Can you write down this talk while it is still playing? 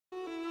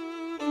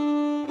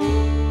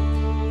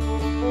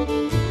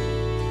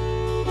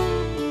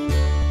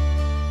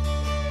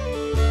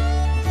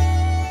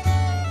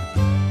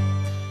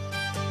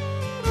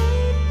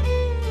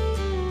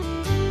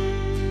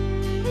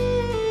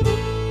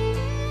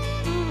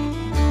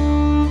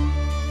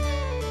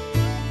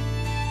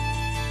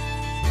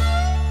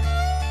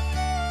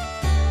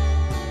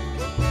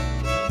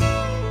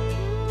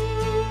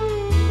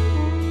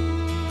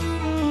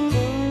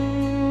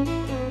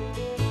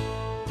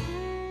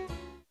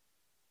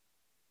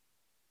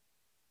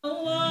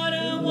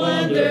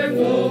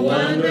wonderful,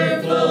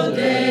 wonderful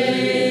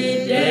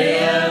day,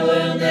 day I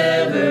will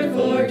never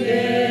forget.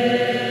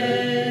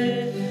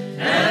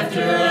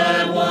 After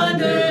I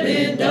wandered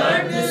in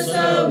darkness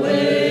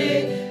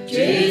away,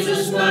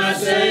 Jesus my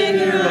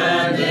Savior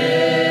I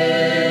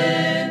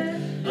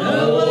met.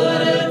 Oh,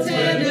 what a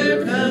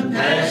tender,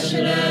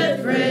 compassionate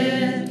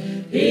friend.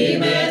 He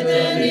met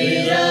the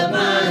need of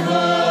my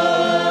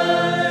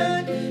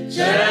heart.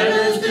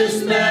 Shadows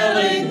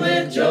dispelling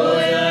with joy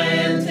I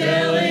am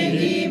telling,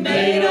 He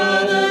made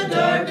all the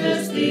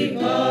darkness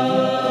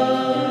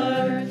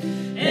depart.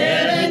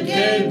 Heaven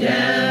came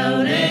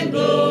down and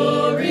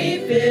glory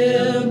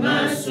filled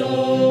my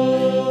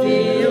soul.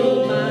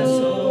 Filled my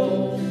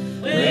soul.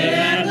 When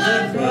at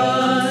the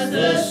cross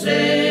the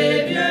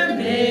Savior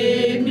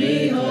made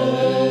me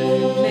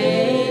whole.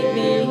 Made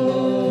me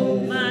whole.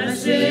 My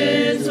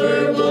sins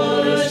were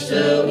washed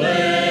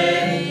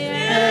away,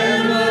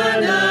 and my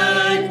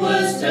night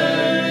was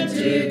turned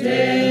to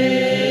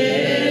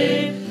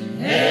day.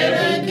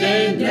 Heaven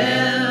came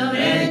down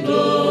and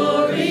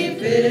glory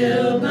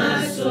filled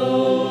my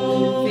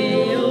soul.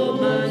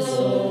 Filled my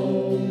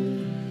soul.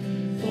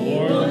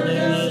 Born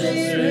in the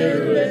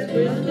Spirit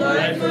with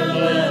light from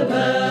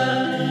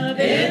above,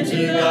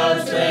 into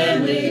God's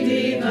family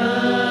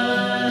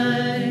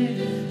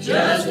divine.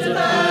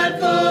 Justified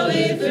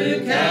fully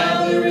through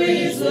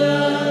Calvary's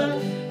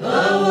love.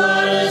 Oh,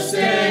 what a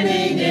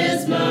standing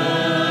is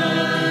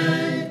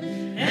mine.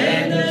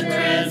 And the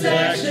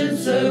transaction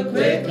so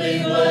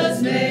quickly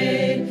was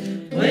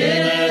made,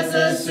 when as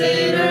a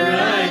sinner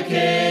I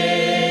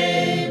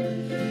came.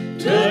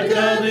 Took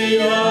up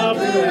the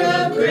offer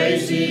of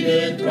grace He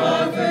did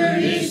proffer,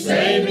 He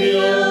saved me,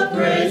 oh,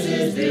 praise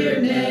His dear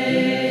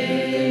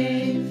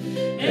name.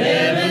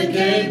 Heaven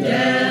came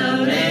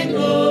down and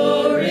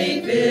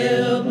glory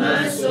filled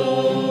my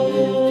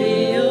soul.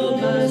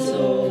 Filled my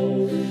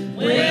soul.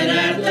 When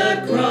at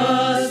the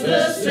cross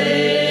the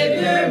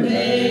Savior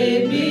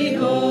made me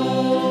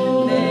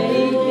whole.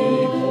 Made me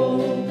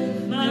whole.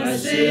 My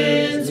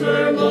sins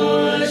were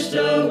washed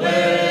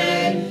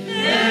away,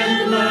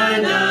 and my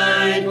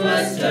night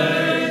was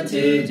turned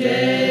to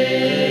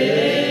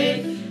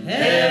day.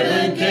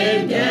 Heaven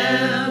came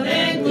down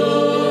and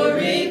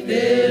glory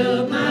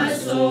filled my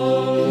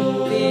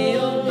soul.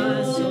 Filled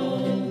my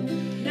soul.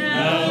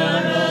 Now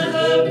I'm a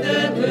hope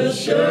that will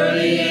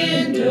surely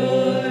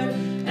endure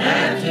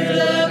after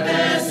the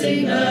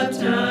passing of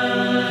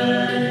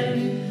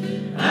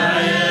time.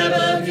 I have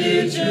a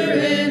future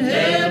in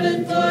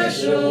heaven for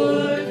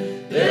sure,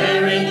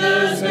 bearing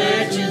those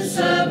mansions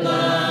sublime.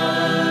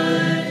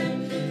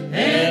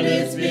 And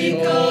it's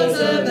because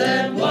of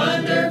that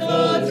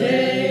wonderful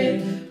day,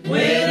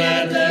 when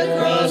at the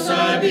cross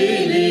I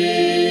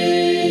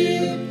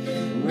believe,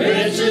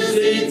 riches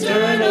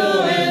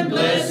eternal and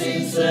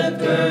blessings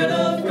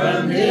supernal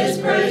from His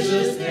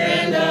precious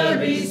hand I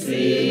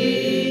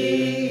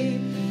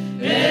receive.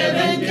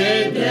 Heaven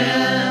came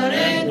down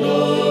and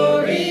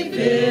glory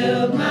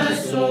filled my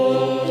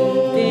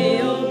soul.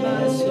 Filled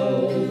my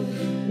soul.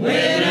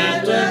 When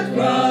at the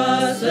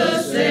cross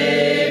the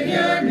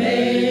Savior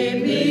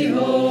made me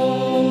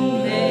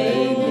whole.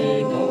 Made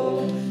me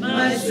whole.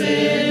 My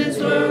sins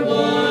were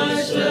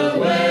washed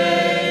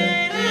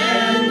away,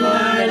 and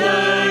my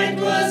night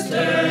was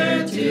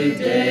turned to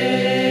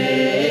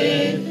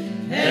day.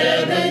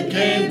 Heaven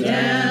came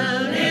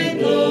down and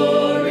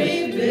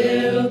glory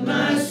filled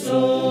my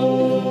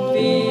soul.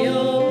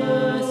 Filled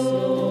my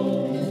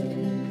soul.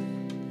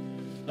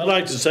 I'd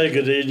like to say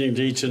good evening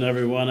to each and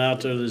every one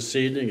out there this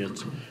evening.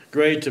 It's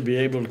great to be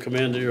able to come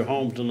into your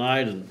home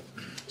tonight and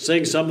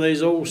sing some of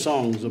these old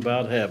songs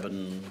about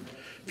heaven.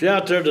 If you're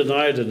out there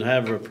tonight and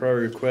have a prayer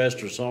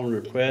request or song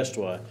request,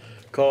 why,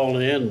 call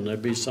in and there'll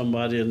be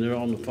somebody in there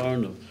on the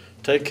phone to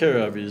take care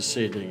of you this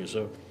evening.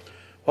 So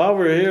while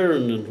we're here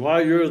and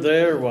while you're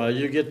there, while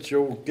you get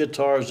your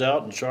guitars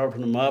out and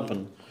sharpen them up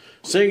and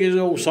sing these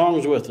old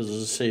songs with us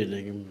this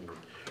evening.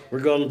 We're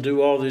going to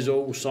do all these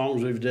old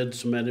songs we've did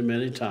so many,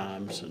 many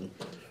times, and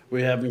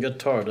we haven't got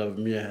tired of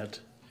them yet.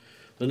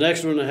 The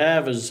next one I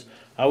have is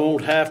I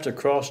Won't Have to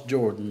Cross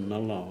Jordan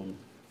Alone.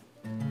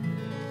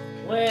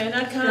 When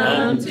I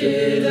come to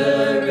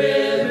the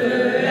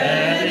river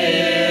at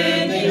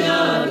ending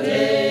of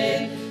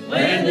day,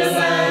 when the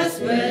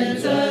last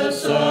winds of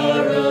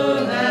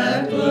sorrow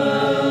have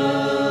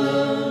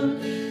blown,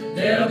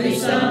 there'll be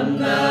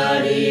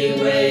somebody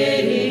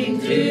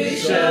waiting to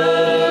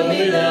show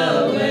me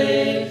the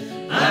way.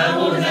 I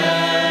won't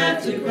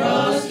have to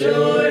cross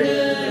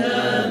Jordan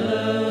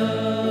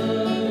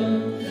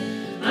alone.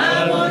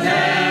 I won't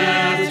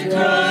have to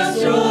cross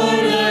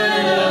Jordan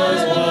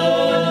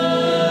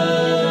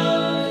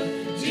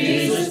alone.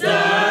 Jesus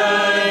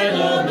died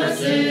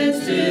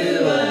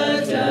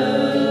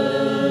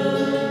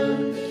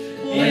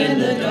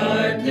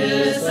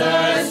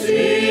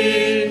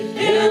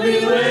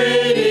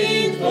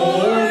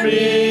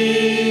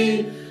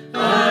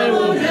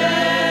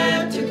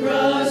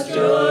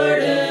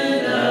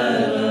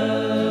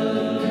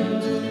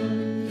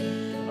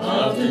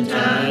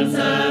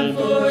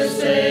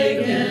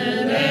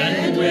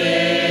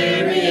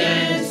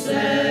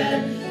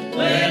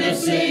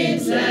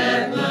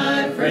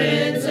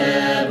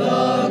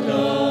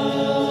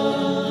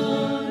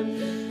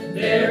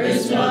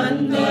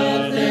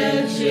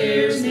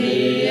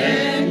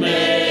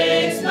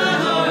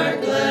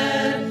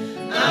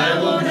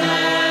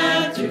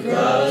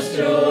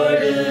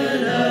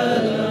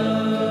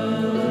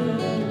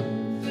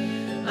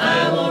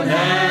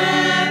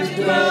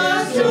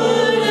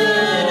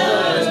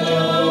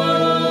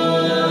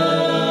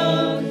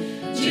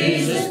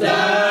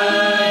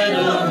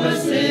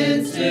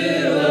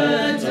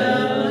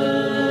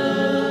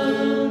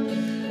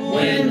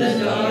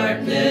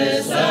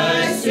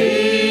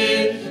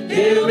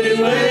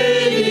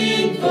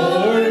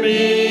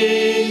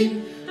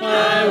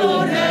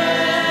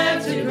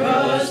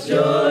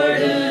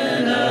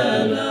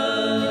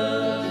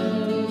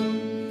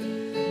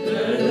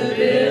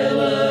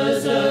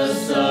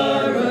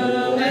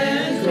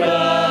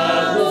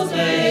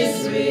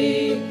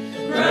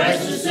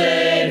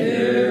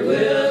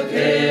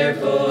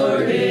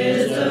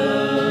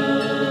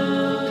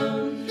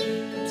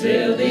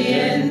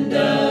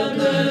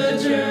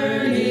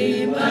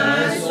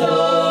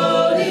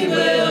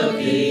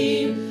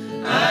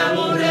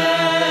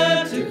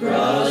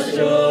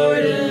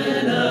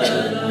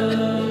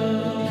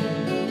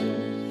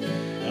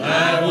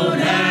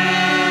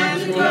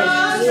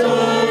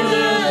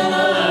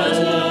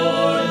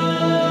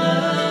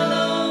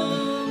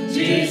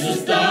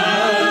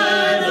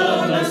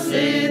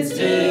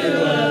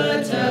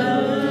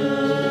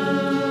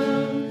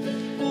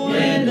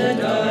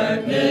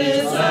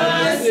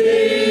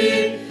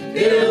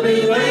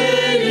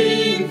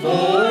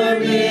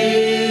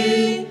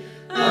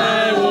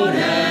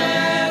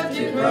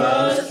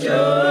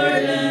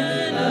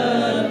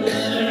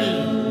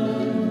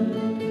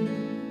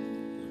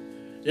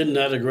Isn't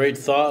that a great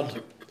thought?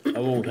 I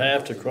won't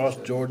have to cross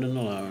Jordan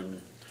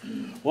alone.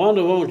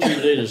 Wanda, won't you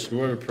lead us in a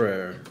word of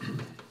prayer?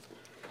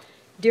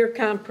 Dear,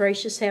 kind,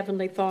 precious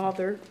Heavenly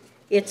Father,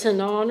 it's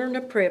an honor and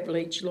a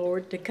privilege,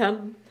 Lord, to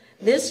come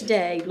this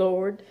day,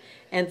 Lord,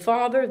 and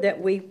Father, that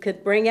we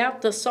could bring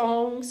out the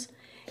songs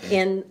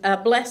in a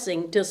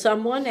blessing to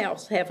someone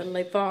else,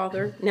 Heavenly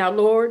Father. Now,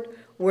 Lord,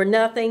 we're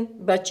nothing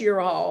but you're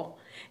all,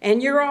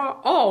 and you're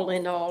all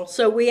in all.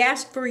 So we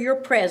ask for your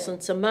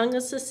presence among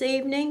us this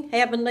evening,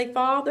 Heavenly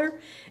Father,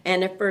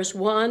 and if there's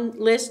one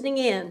listening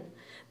in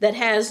that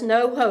has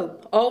no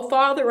hope, oh,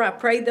 Father, I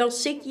pray they'll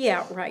seek you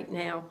out right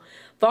now.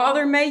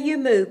 Father, may you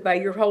move by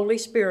your Holy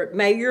Spirit.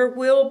 May your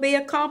will be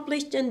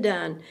accomplished and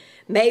done.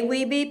 May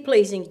we be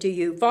pleasing to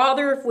you.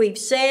 Father, if we've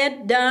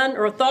said, done,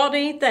 or thought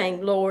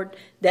anything, Lord,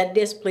 that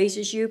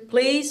displeases you,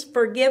 please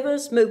forgive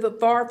us, move it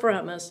far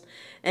from us.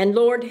 And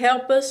Lord,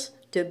 help us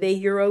to be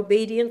your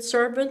obedient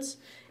servants.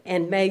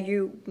 And may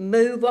you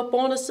move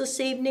upon us this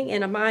evening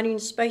in a mighty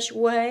and special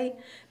way.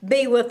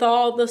 Be with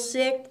all the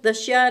sick, the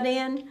shut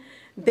in.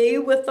 Be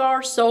with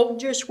our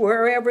soldiers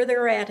wherever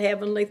they're at,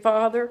 Heavenly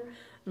Father.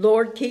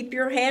 Lord, keep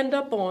your hand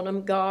up on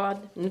them,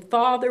 God. And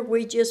Father,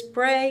 we just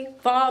pray,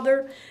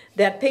 Father,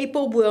 that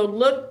people will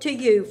look to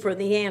you for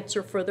the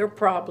answer for their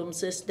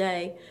problems this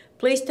day.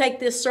 Please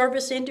take this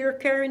service into your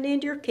care and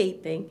into your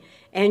keeping.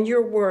 And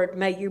your word,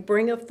 may you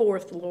bring it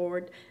forth,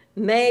 Lord.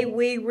 May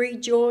we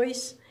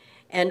rejoice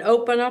and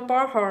open up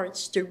our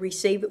hearts to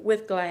receive it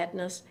with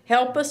gladness.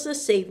 Help us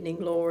this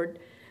evening, Lord.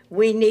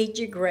 We need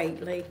you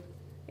greatly.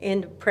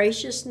 In the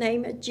precious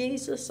name of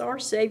Jesus, our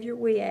Savior,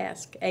 we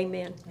ask.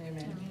 Amen.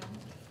 Amen.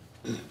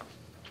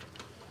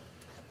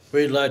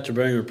 We'd like to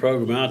bring a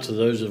program out to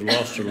those who've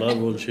lost their loved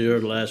ones here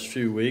the last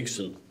few weeks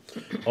and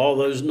all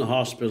those in the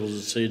hospitals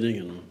this evening,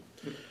 and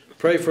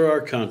pray for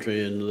our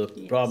country and the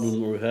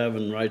problem we're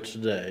having right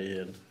today.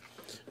 And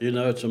you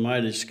know, it's a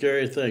mighty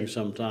scary thing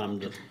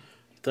sometimes to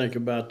think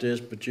about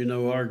this, but you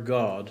know our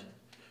God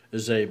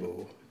is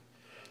able.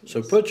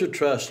 So put your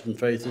trust and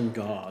faith in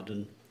God,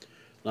 and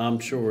I'm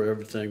sure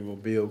everything will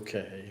be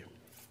okay.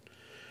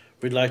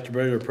 We'd like to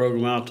bring our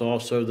program out to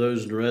also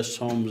those in the rest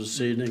homes this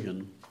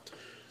evening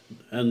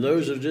and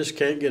those who just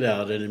can't get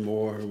out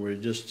anymore. We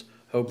just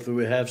hope that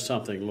we have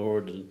something,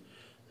 Lord, and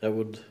that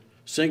would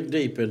sink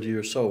deep into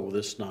your soul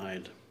this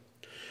night.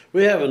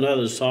 We have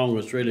another song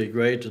that's really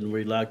great, and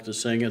we'd like to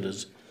sing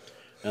it,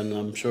 and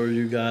I'm sure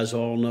you guys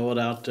all know it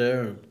out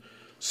there.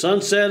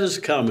 Sunset is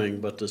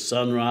coming, but the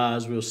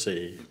sunrise we'll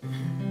see.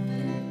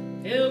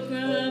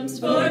 Pilgrims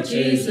for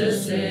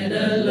Jesus in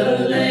a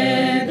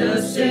lowland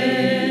of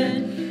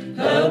sin,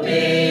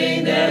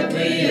 hoping that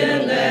we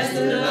at last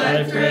the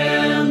life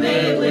crown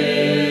may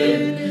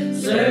win.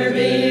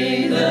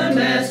 Serving the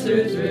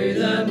Master through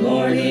the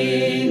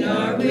morning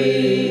are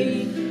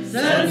we.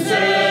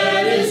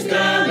 Sunset is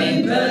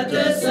coming, but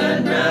the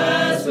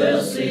sunrise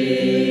we'll see.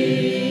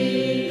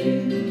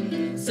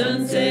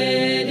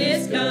 Sunset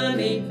is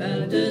coming,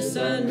 but the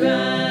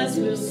sunrise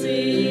we'll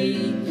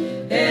see.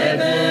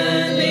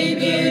 Heavenly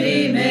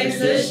beauty makes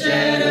the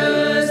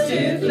shadows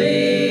to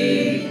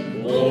flee.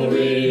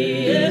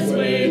 Glory is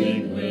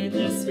waiting when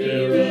the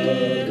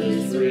Spirit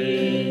is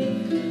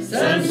free.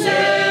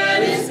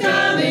 Sunset is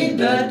coming,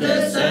 but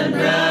the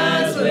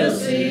sunrise we'll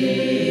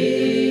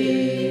see.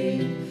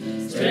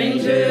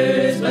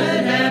 Strangers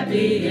but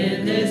happy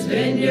in this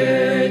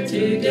vineyard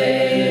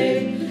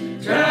today,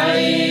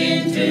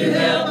 trying to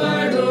help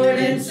our Lord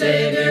and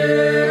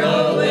Savior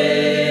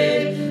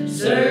always.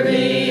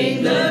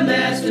 Serving the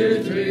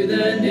Master through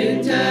the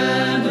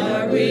noontime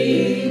are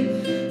we.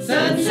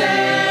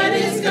 Sunset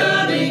is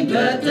coming,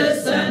 but the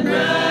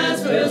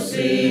sunrise we'll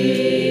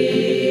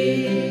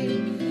see.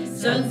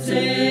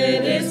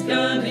 Sunset is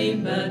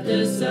coming, but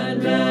the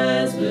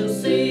sunrise we'll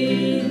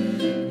see.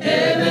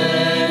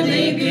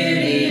 Heavenly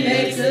beauty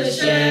makes the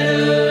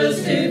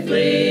shadows to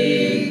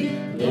flee.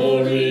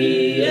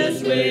 Glory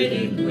is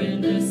waiting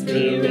when the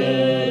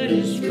Spirit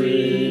is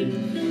free.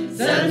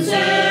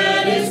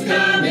 Sunset is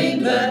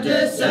coming, but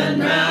the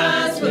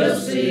sunrise we'll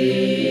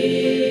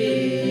see.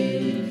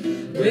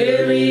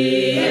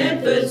 Weary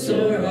and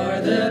footsore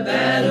are the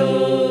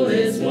battle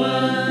is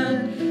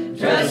won,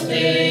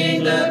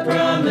 trusting the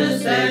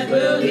promise that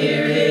we'll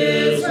hear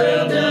his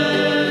well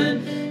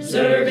done.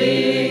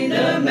 Serving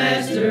the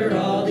Master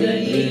all the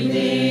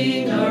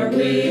evening are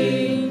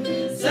we.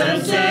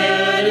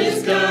 Sunset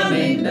is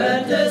coming,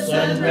 but the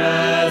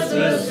sunrise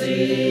we'll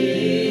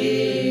see.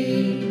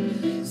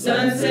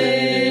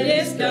 Sunset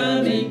is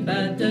coming,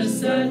 but the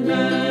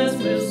sunrise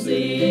we'll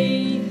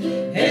see.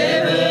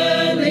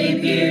 Heavenly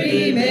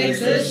beauty makes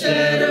the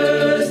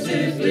shadows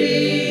to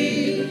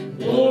flee.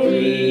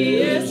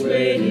 Glory is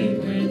waiting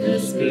when the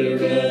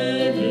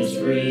Spirit is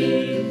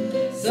free.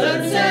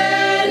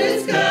 Sunset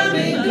is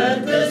coming,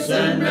 but the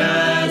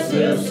sunrise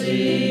we'll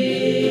see.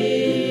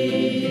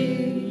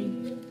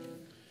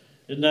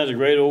 Isn't that a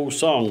great old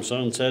song,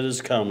 Sunset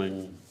is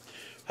Coming?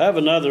 I have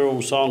another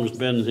old song that's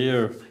been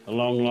here a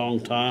long, long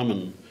time,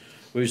 and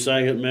we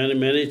sang it many,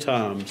 many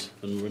times,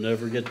 and we'll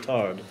never get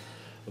tired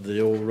of the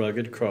old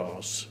rugged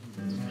cross.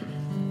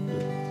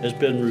 It's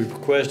been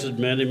requested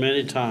many,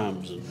 many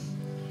times.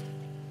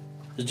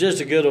 It's just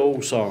a good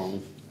old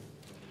song.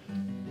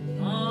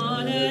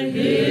 On a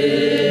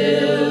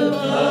hill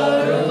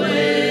far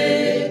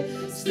away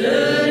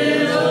stood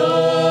an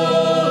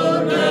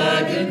old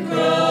rugged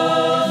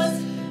cross,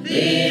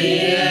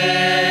 the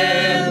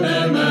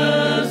emblem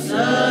of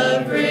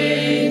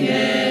suffering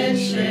and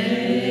shame.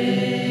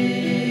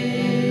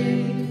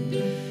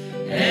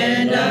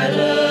 And I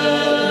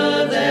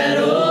love that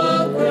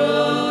old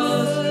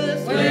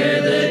cross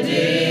where the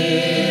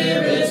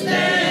dearest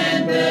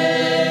and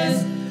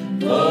best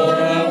for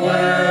a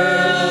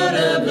world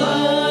of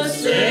lost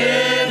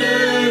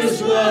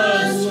sinners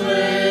was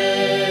slain.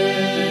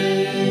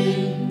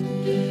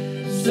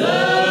 So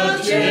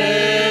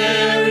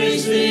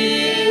cherish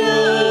the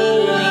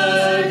old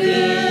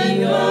rugged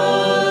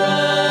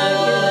cross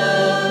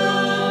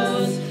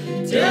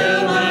till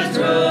my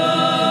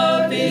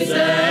trophies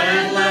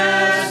at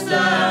last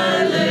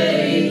I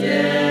lay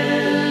down.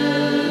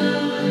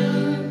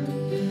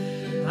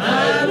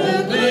 I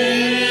will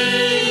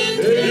cling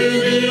to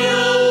the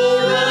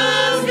old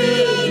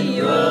rugged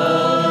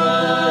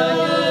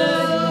cross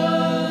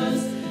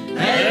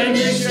and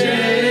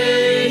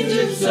exchange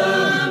it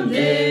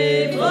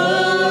someday for a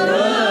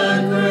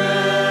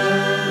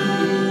crown.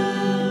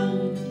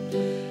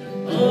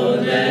 Oh,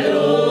 that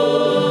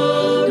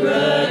old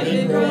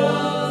rugged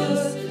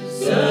cross,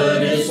 so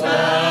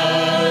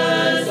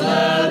despised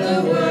by the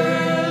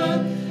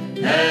world,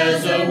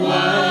 has a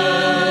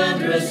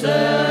wondrous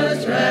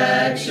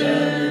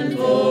attraction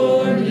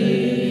for me.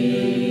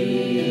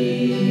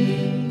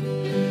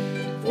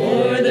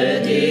 For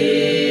the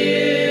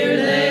dear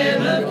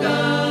Lamb of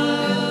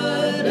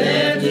God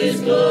left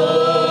His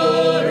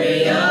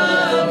glory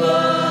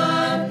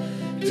above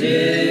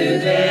to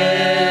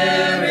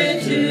bear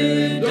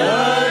into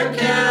dark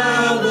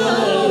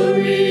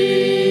Calvary.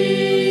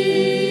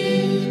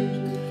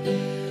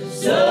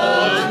 So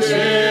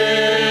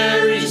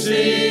cherish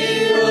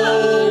the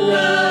old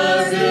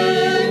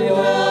rugged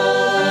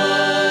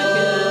cross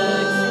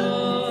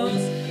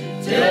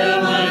till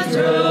my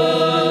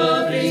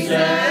trophies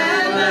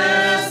at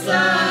last I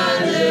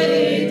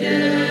lay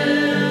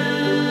down.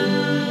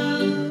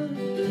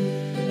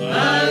 I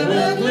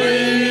will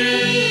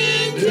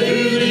cling to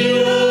the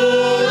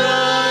old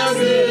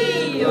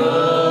rugged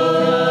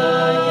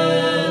cross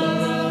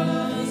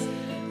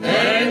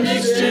and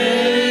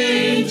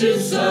exchange it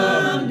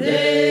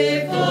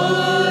someday for a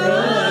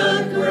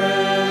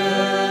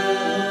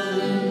crown.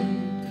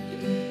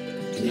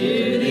 To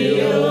the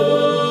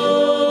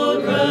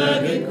old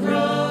rugged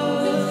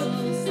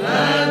cross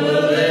I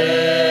will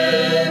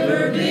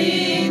ever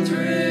be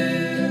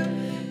true,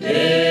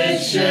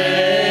 its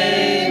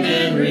shame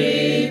and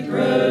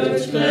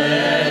reproach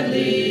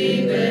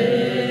gladly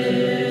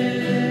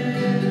bear.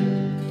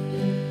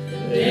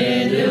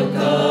 Then He'll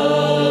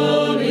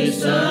call me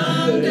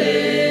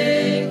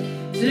someday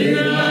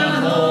to my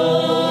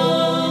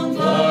home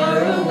far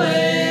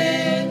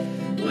away,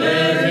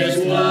 where His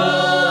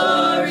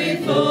glory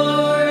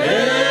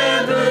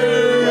forever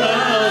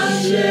I'll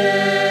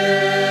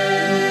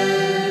share.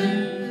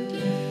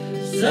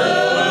 So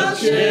I'll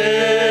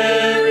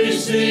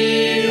cherish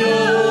the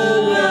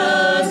old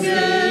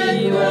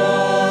rugged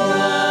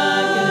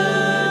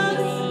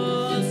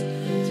cross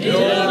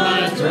till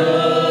my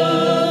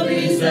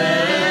trophies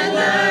at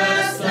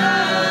last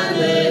I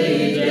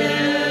lay down.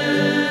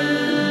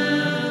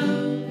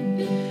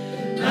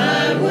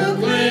 I will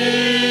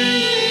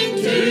cling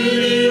to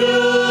the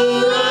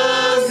old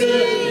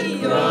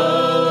rugged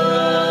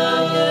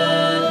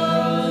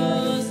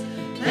cross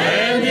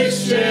and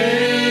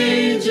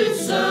exchange it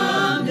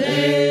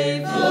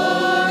someday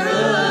for a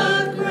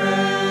crown.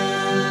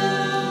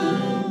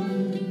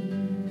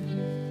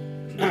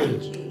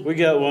 We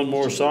got one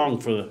more song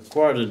for the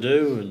choir to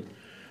do,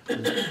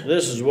 and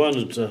this is one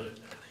that's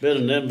been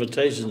an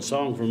invitation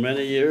song for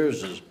many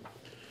years.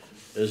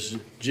 Is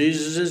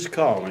Jesus is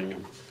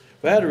Calling.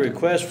 We had a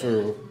request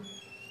for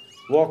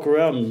walk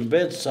around the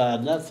bedside,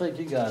 and I think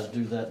you guys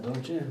do that,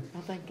 don't you?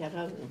 I think that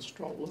other one's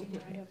stroll over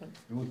heaven.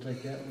 You want to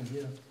take that one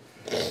here?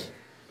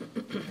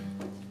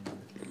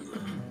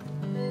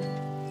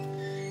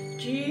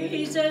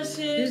 Jesus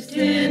is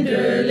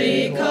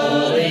tenderly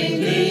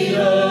calling thee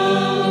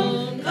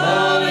home,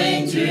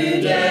 calling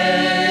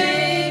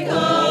today,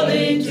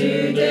 calling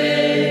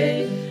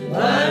today.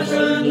 Why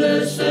from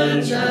the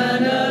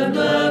sunshine of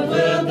love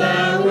wilt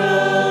thou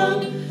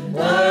roam,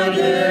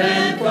 farther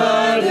and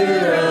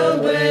farther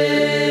away?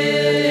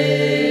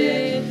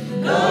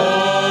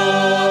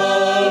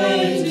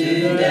 Calling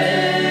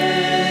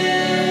today,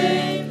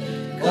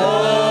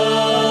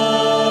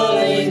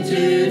 calling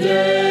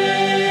today.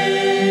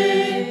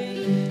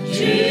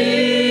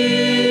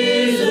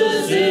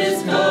 Jesus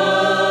is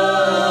calling.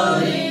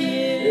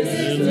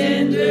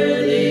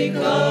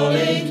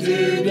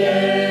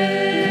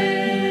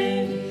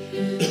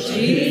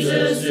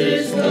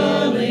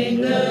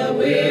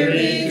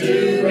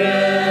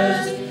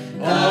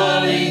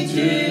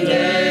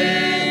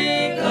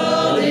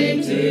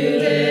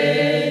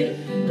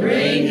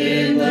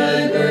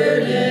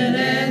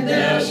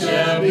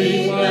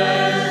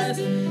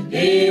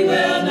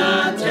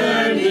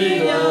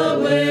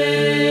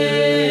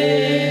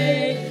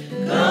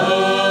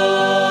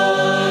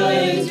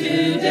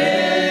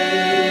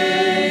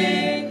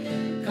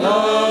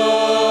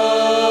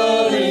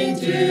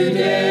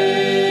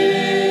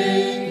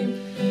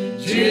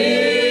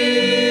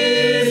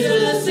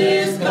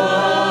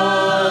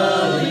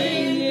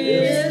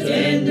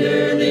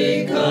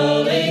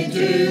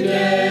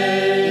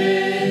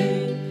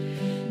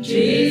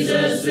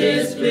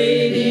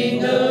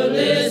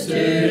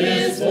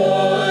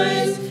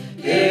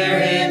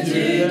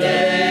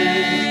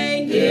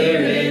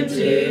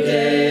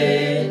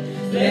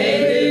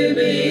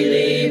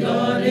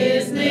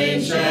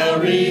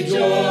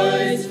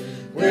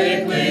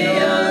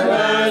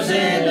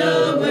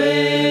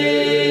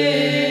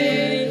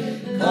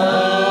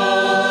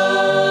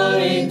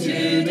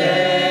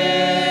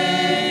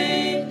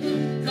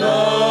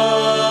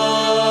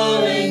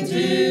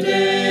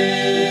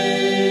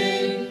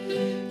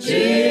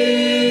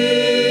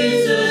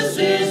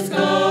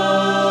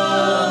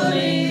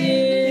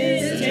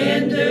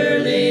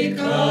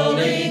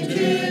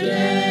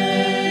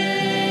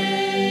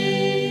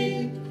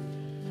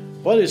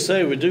 What do you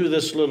say we do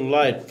this little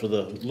light for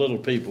the little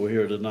people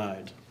here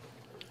tonight?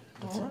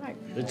 All right.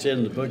 It's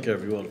in the book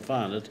if you want to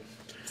find it.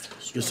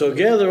 So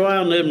gather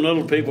around them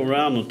little people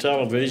around the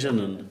television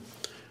and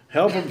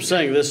help them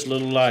sing this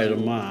little light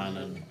of mine.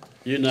 And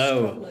you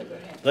know,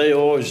 they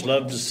always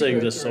love to sing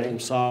this old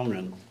song,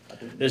 and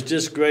it's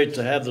just great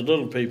to have the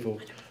little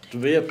people to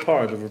be a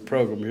part of a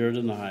program here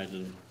tonight.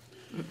 And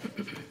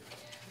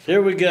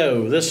here we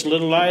go, this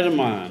little light of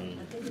mine.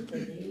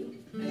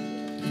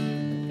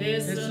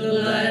 This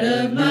little light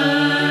of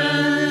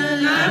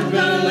mine, I'm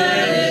gonna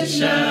let it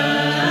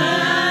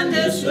shine.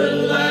 This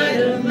little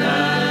light of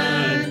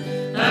mine,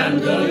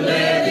 I'm gonna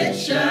let it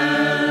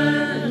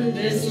shine.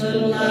 This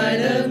little light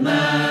of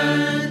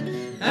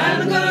mine,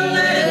 I'm gonna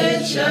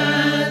let it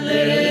shine.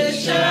 Let it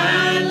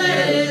shine,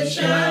 let it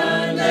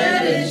shine,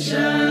 let it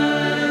shine.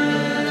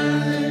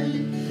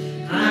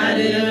 Hide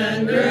it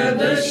under a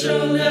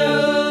bushel,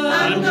 no,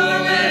 I'm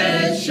gonna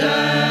let it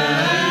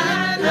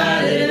shine.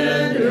 Hide it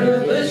under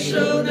a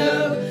bushel,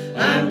 no,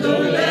 I'm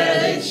gonna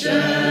let it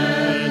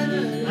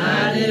shine.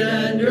 Hide it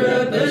under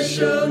a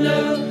bushel,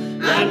 no,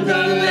 I'm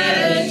gonna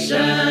let it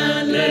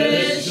shine. Let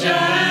it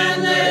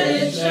shine, let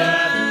it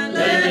shine,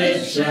 let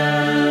it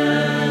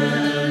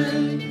shine.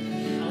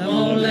 I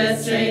won't let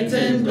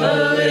Satan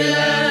blow it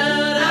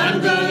out.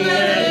 I'm gonna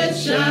let it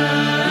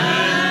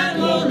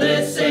shine. Won't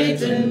let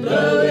Satan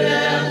blow it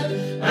out.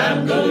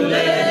 I'm gonna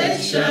let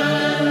it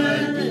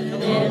shine. I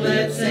won't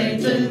let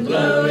Satan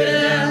blow it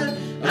out.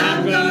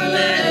 I'm gonna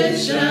let it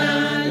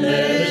shine.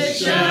 Let it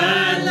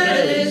shine,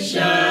 let it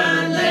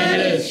shine, let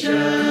it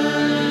shine.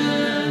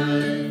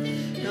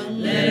 Don't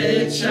let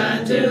it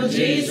shine till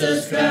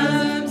Jesus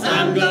comes.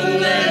 I'm gonna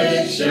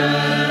let it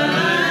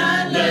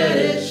shine. Let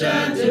it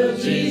shine till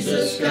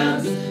Jesus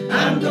comes.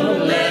 I'm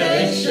gonna let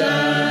it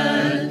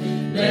shine.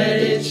 Let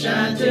it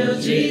shine till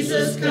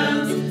Jesus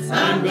comes.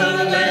 I'm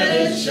gonna let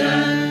it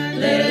shine.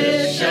 Let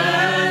it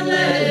shine,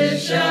 let it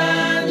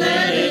shine,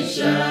 let it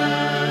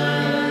shine.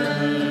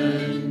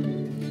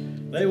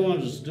 They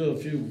wanted us to do a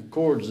few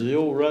chords of the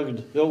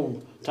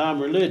old time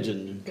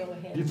religion. Go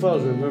ahead. You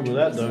fellas remember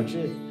that, don't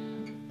you?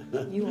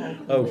 You all.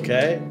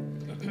 Okay.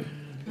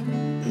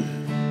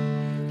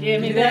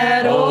 Give me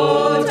that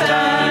old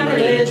time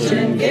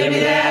religion. Give me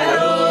that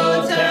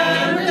old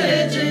time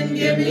religion.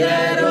 Give me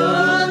that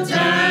old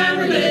time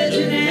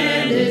religion,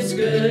 and it's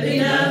good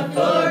enough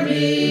for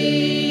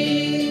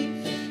me.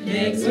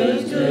 It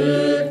was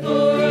good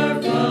for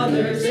our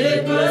fathers.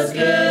 It was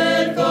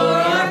good for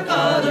our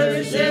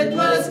fathers. It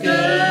was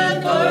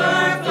good for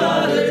our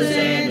fathers,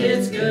 and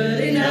it's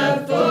good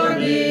enough for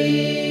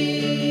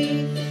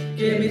me.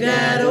 Give me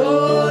that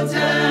old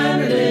time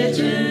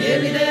religion.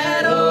 Give me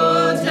that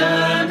old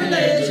time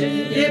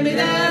religion. Give me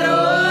that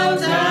old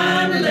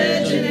time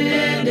religion,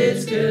 and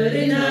it's good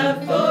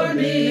enough for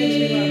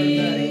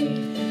me.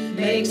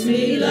 Makes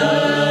me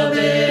love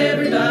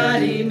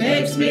everybody.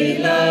 Makes me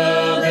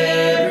love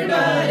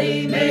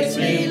everybody. Makes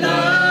me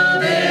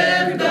love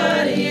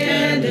everybody,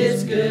 and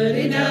it's good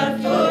enough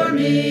for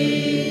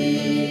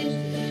me.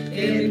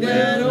 Give me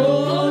that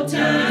old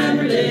time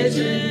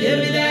religion. Give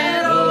me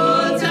that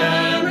old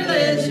time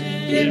religion.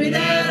 Give me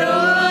that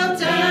old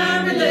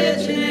time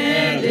religion,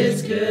 and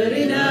it's good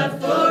enough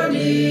for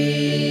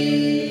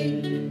me.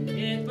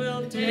 It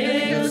will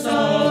take us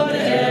all to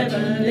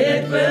heaven.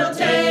 It will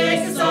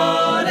take us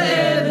all to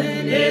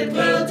heaven. It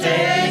will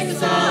take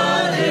us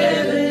all to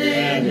heaven,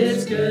 and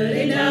it's good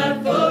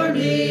enough for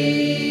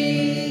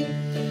me.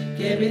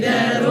 Give me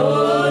that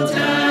old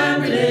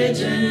time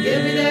religion.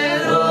 Give me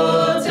that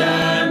old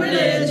time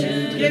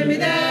religion. Give me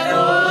that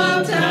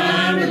old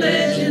time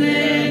religion,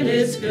 and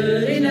it's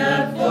good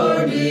enough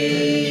for me.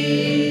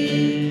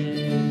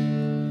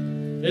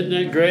 Isn't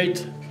that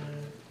great?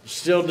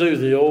 Still do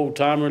the old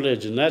time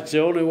religion. That's the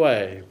only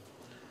way.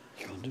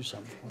 You gonna do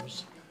something for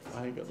us?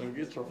 I ain't got no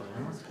guitar.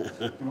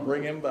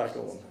 Bring him back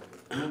on.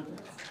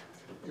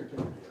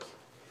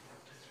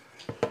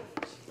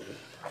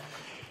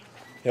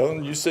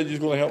 Helen, you said you was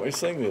going to help me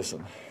sing this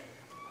one.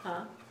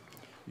 Huh?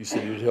 You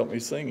said you'd help me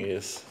sing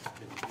this.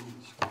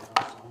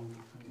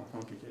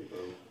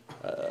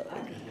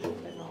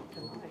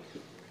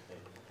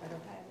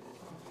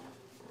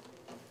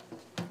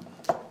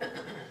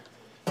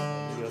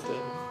 You got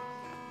that?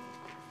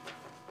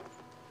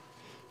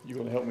 You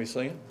going to help me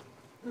sing it?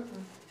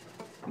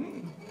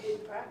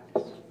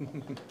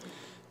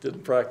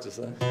 Didn't practice,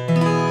 huh?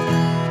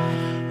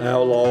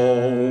 How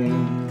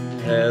long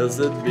has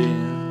it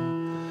been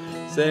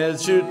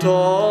since you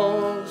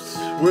talked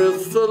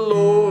with the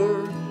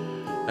Lord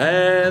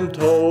and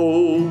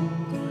told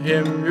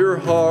Him your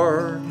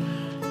heart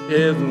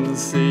hidden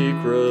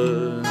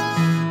secrets?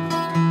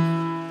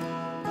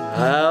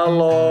 How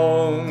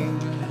long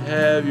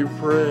have you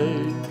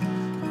prayed?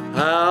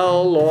 How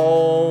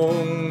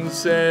long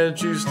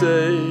since you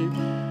stayed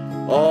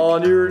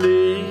on your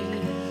knees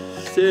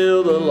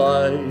till the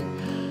light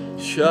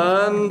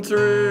shone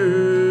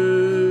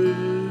through?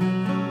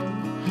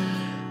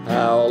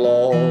 How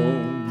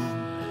long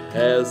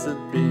has it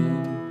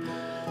been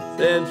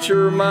since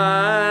your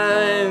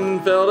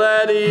mind felt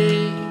at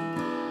ease?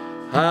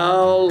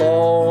 How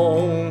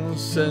long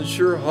since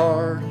your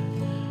heart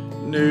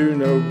knew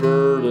no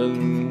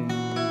burden?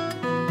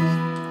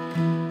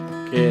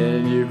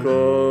 Can you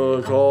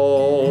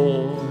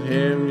call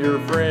him your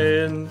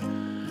friend?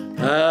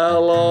 How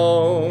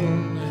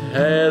long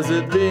has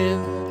it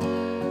been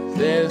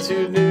since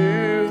you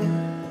knew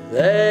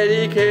that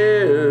he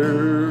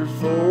cares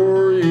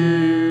for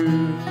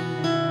you?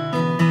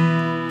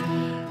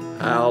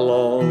 How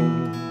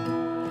long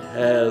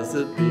has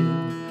it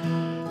been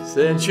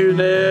since you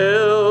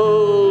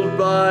knelt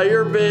by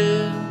your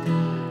bed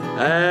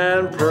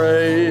and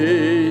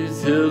prayed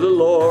to the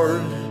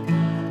Lord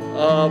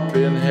up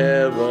in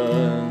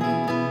heaven?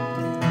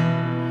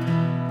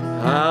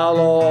 How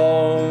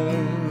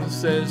long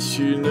since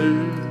you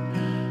knew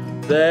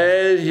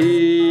that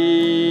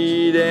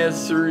he'd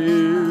answer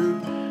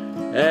you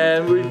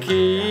and would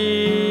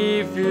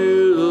keep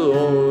you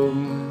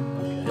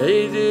alone?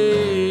 Hey,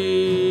 dear,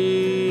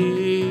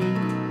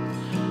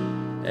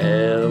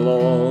 how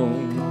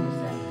long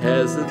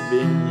has it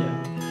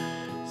been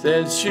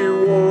since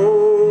you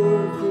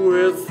woke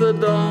with the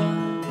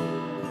dawn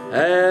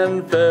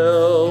and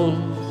felt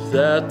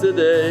that the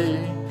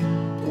day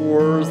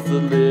worth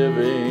the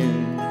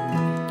living?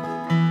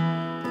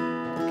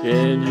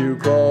 Can you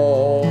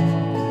call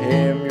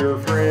him your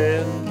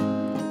friend?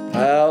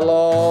 How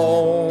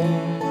long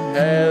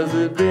has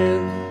it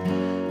been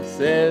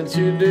since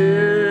you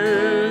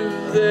knew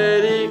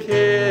that he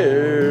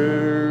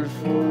cared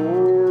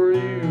for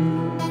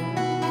you?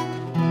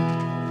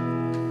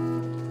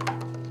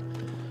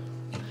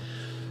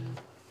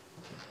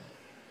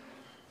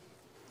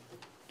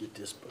 Get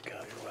this book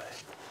out of your way.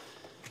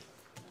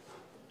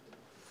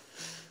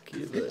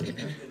 Keep it.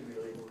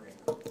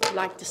 I'd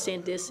like to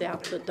send this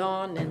out to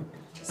Dawn and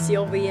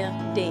Sylvia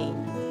Dean.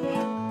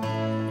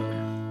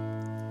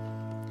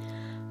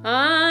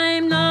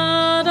 I'm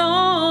not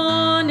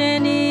on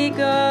an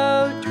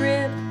ego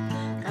trip.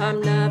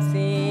 I'm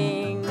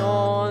nothing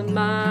on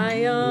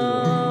my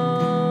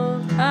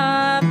own.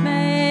 I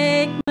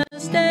make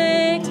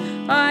mistakes.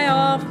 I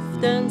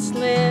often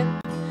slip.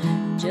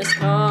 Just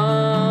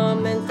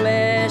common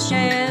flesh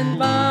and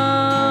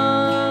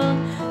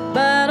bone.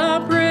 But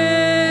I'll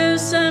prove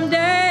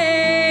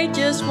someday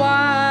just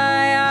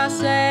why I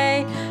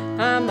say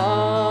I'm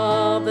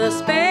all the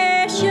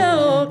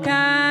special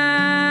kind.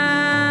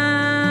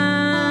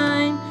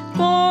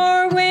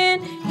 For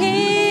when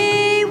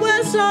he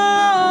was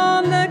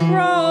on the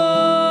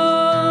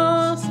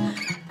cross,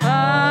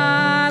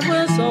 I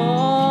was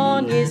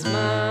on his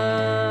mind.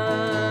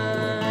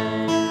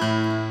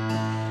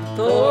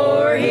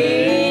 For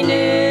he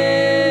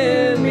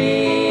knew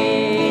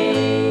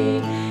me,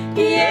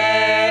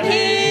 yet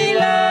he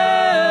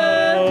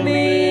loved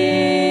me.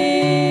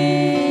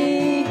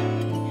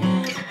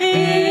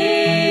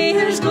 He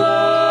whose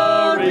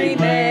glory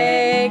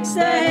makes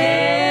the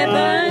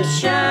heavens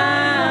shine,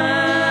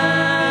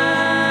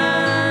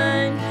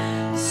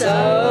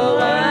 so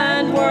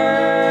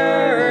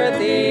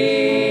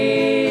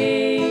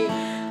unworthy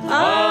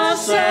of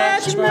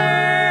such mercy.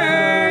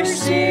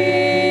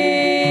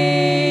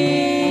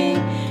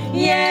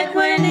 Yet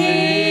when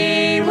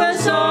he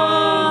was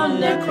on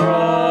the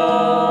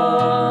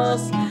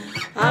cross,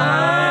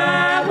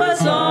 I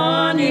was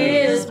on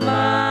his mind.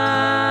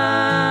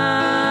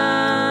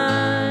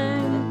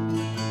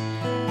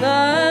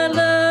 The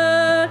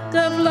look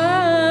of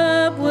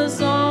love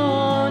was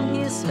on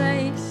his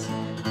face.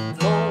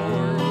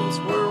 Thorns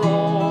were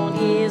on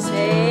his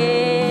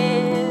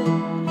head.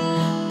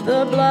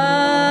 The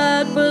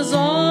blood was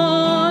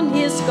on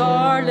his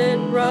scarlet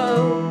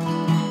robe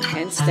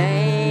and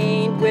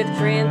stained with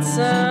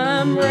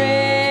crimson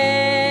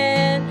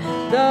red.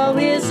 Though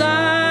his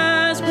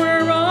eyes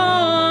were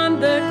on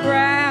the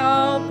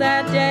crowd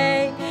that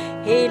day,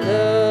 he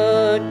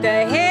looked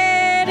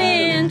ahead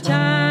in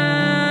time.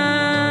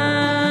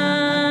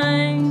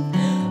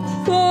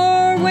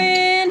 For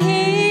when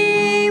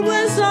he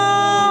was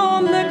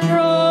on the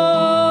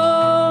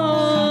cross,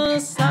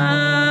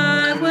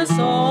 I was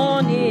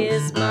on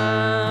his mind.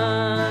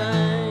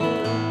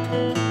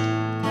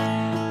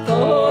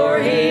 For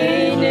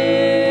he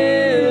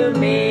knew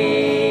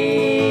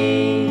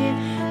me,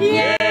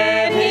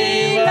 yet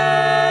he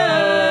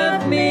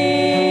loved me.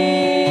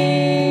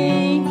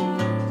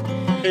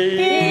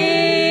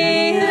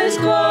 He whose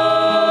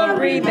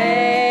glory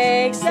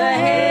makes the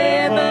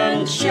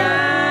heavens shine,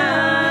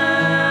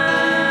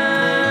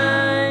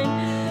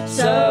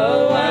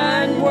 so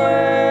unworthy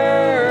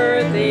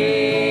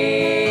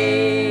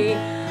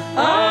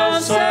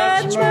of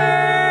such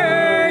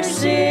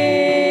mercy.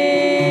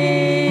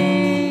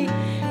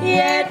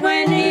 Yet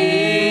when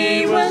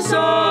he was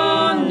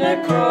on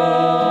the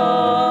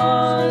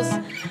cross,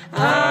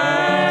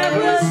 I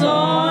was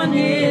on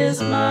his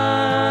mind.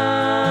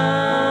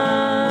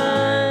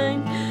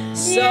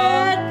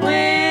 Yet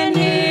when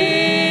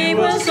he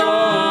was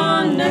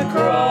on the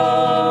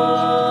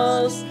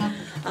cross,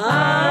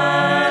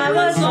 I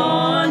was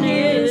on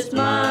his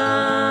mind.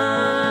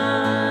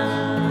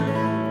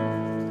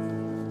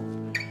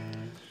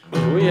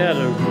 We had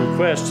a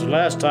request the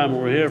last time we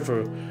were here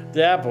for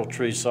the apple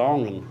tree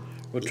song, and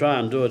we'll try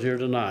and do it here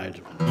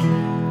tonight.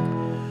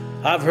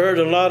 I've heard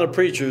a lot of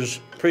preachers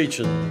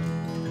preaching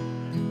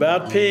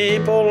about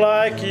people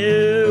like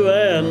you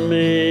and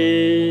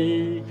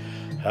me,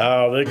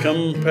 how they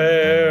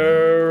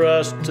compare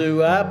us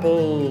to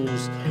apples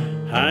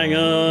hanging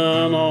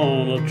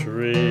on a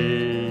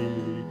tree.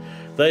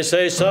 They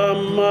say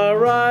some are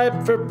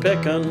ripe for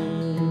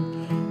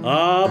picking,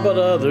 but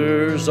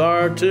others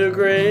are too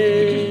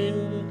green.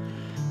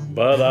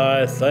 But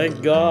I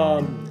thank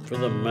God for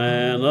the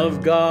man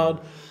of God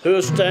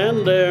who'll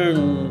stand there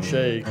and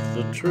shake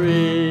the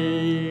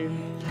tree.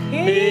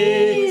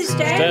 He's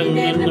standing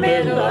in the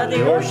middle of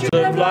the orchard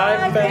of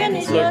life, and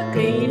he's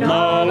looking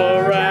all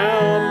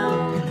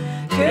around.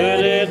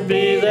 Could it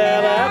be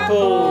that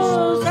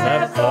apples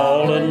have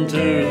fallen to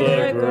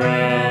the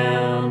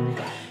ground?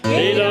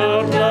 He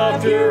don't know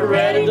if you're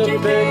ready to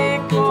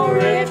pick or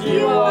if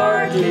you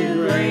are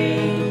too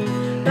green.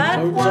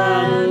 But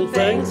one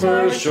thing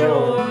for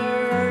sure,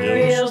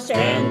 he'll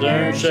stand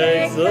there and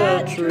shake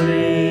the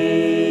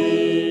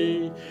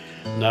tree.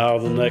 Now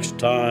the next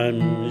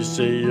time you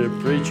see your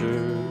preacher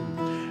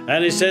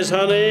and he says,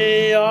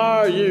 honey,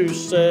 are you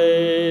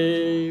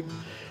saved?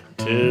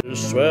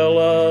 Tears swell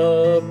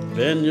up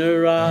in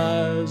your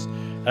eyes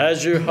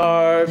as your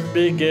heart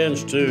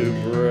begins to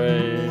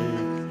break.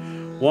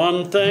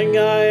 One thing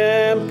I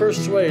am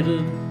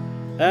persuaded,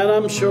 and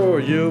I'm sure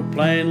you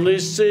plainly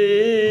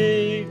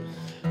see,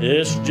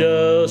 it's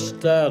just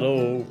that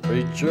old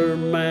preacher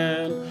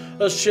man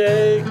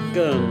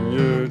a-shaking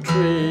your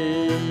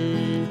tree.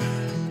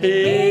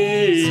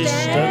 He's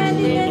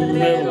standing in the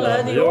middle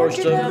of the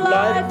orchard of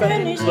life,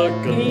 and he's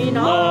looking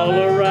all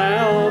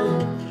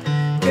around.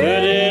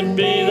 Could it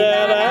be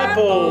that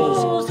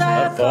apples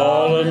have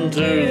fallen to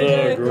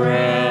the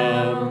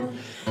ground?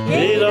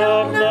 He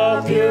don't know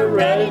if you're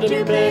ready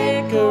to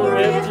pick or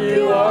if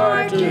you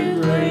are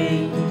too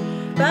green.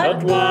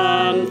 But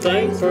one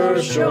thing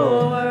for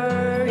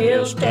sure,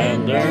 he'll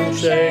stand there and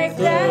shake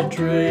the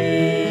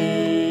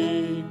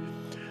tree.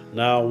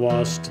 Now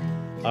once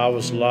I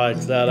was like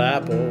that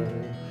apple,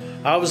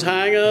 I was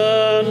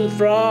hanging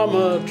from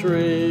a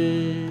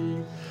tree.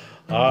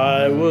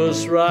 I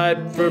was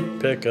ripe for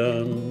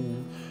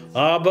picking,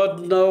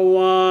 but no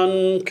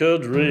one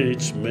could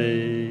reach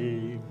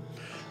me.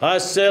 I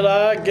said,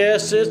 I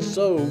guess it's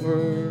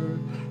over,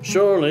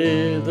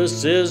 surely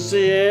this is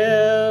the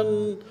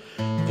end.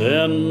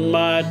 Then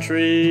my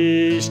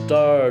tree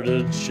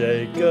started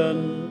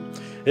shaking.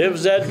 It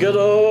was that good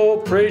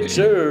old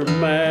preacher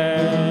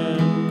man.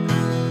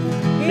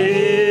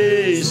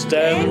 He's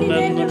standing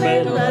in the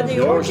middle of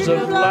the orchard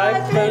of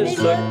life, and he's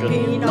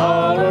looking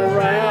all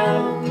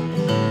around.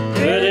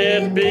 Could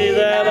it be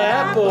that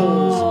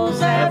apples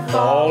have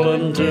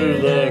fallen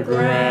to the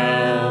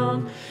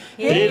ground?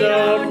 He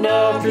don't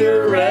know if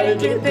you're ready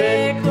to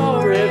pick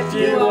or if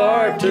you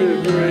are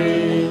too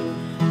green.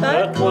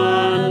 But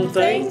one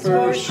thing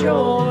for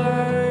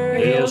sure,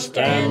 he'll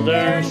stand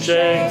there and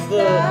shake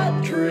the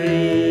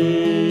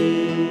tree.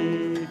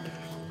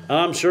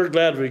 I'm sure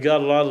glad we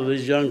got a lot of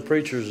these young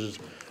preachers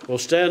that will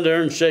stand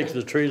there and shake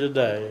the tree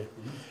today.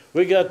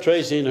 We got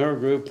Tracy and her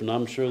group, and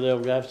I'm sure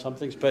they'll have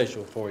something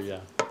special for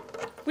you.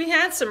 We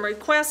had some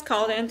requests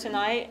called in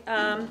tonight.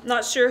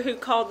 Not sure who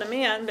called them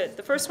in, but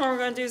the first one we're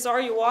going to do is, are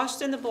you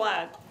washed in the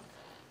blood?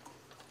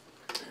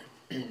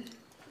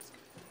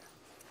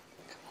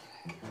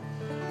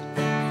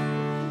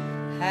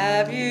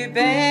 Have you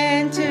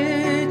been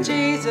to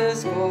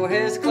Jesus for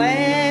his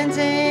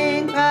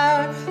cleansing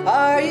power?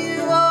 Are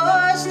you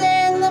washed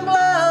in the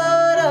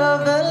blood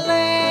of the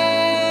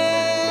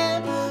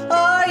Lamb?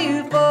 Are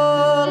you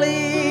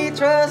fully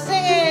trusting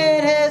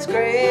in his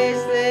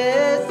grace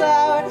this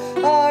hour?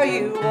 Are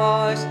you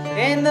washed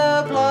in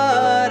the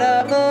blood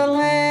of the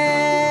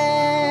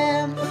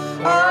Lamb?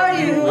 Are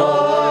you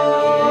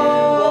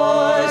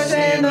washed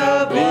in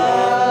the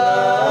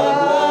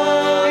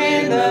blood,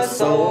 in the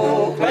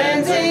soul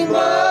cleansing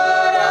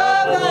blood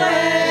of the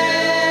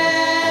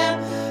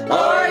Lamb?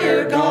 Are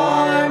your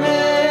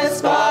garments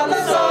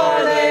spotless?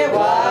 Are they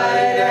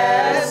white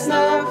as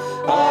snow?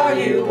 Are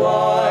you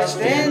washed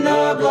in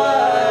the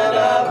blood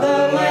of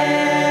the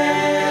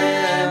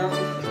Lamb?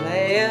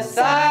 Lay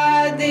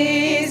aside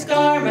these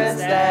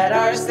garments that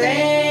are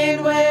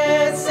stained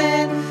with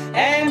sin,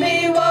 and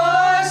be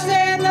washed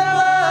in the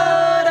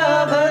blood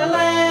of the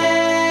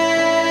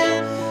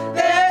Lamb.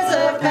 There's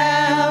a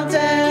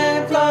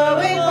fountain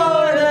flowing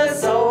for the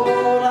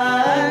soul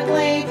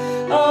unclean.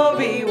 Oh,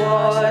 be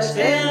washed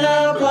in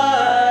the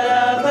blood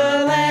of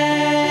the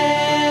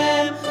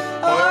Lamb.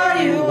 Are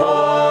you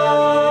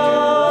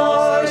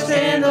washed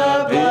in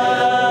the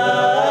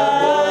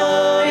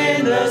blood,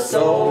 in the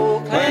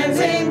soul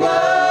cleansing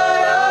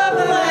blood of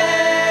the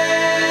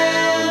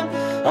Lamb?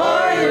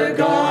 Are your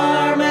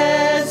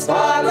garments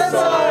spotless?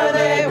 Are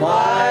they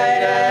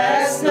white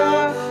as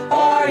snow?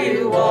 Are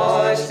you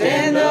washed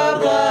in the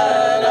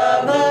blood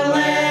of the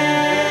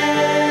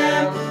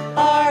Lamb?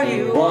 Are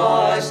you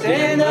washed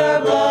in the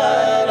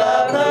blood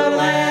of the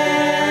Lamb?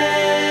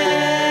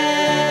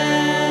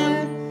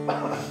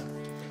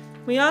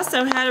 We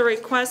also had a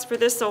request for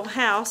this old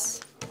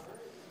house.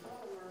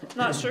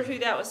 Not sure who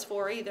that was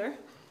for either.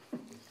 I'll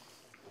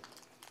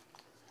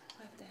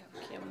have to have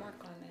Kim work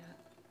on that.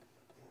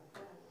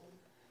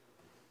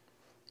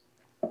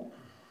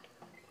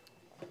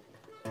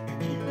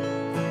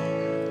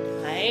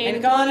 I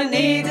ain't gonna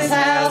need this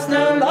house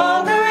no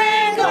longer.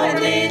 Ain't gonna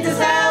need this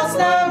house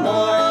no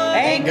more.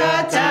 Ain't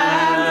got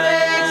time to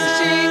fix the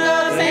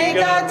shingles. Ain't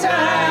got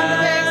time to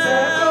fix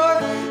the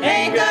floor.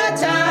 Ain't got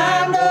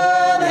time to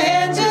roll the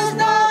hinges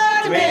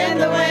nor to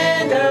bend the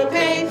window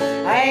pane.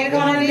 I ain't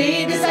gonna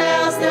need this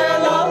house no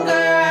longer.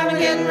 I'm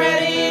getting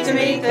ready to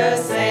meet the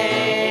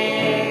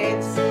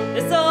saints.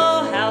 This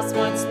old house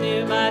once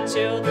knew my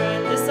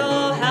children. This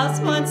old house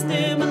once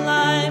knew my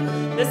life.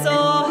 This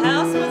old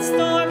house once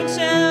storm and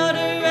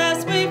shelter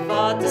as we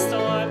fought the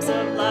storms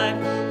of life.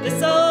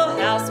 This old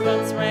house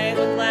once rang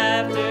with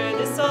laughter.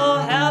 This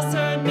old house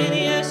heard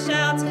many a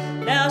shout.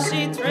 Now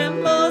she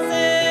trembles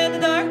in the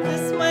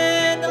darkness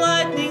when the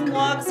lightning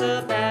walks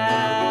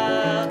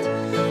about.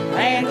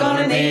 I ain't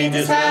gonna need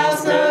this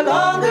house no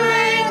longer.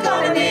 Ain't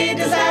gonna need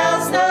this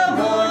house no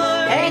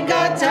more. Ain't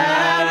got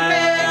time to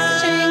fix the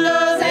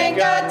shingles. Ain't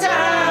got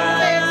time to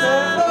fix the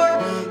floor.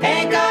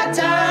 Ain't got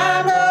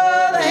time to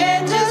roll the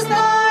hinges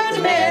nor to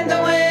mend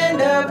the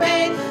window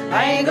pane. I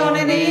ain't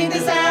gonna need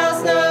this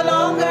house no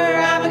longer.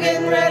 I'm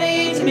getting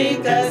ready to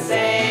meet the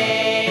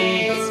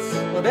saints.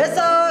 Well, this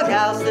old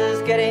house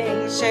is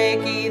getting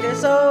shaky.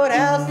 This old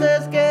house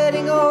is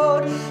getting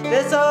old.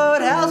 This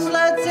old house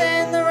lets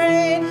in the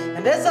rain,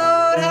 and this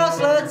old house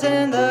lets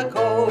in the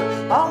cold.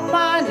 On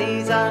my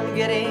knees I'm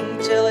getting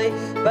chilly,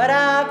 but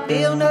I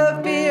feel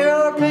no fear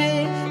or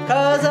pain,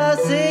 'cause I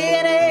see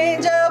an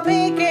angel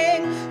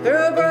peeking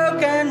through a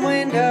broken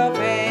window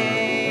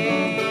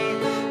pane.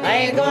 I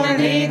ain't gonna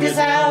need this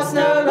house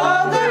no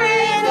longer.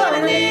 Ain't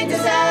gonna need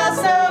this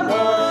house no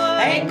more.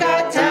 Ain't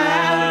got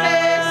time to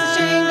fix the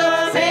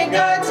shingles. Ain't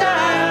got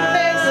time to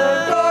fix the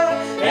floor.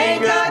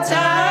 Ain't got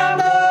time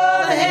to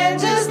roll the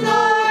hinges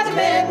nor to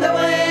mend the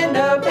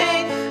window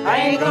pane. I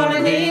ain't gonna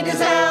need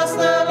this house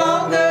no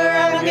longer.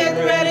 I'm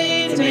getting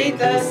ready to meet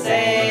the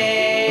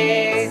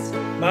saints.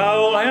 My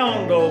old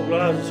hound dog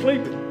lies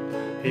sleeping.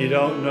 He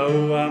don't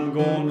know I'm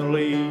going to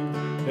leave.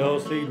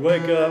 Else he'd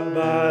wake up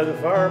by the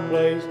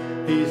fireplace.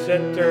 He'd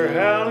sit there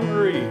howling and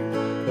grieve.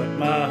 But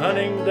my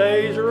hunting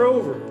days are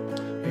over.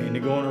 Ain't he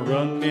gonna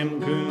run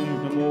them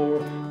coons no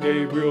more?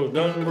 Gabriel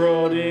done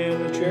brought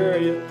in the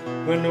chariot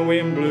when the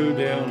wind blew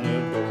down the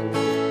door.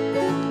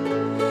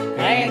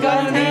 I ain't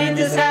gonna need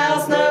this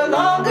house no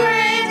longer.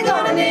 Ain't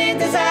gonna need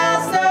this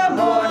house no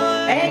more.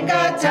 Ain't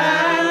got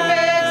time to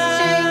fix the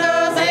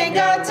shingles. Ain't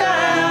got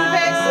time to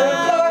fix the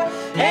floor.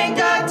 Ain't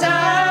got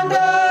time to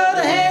roll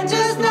the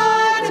hinges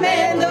nor to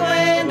mend the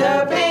window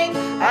pane.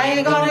 I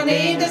ain't gonna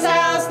need this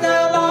house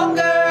no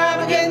longer.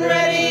 I'm getting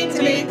ready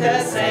to meet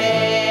the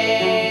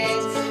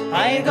saints.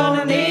 I ain't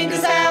gonna need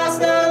this house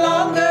no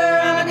longer.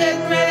 I'm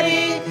getting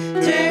ready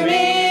to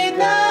meet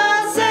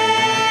the saints.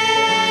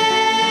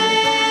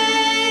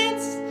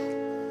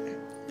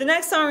 The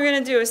next song we're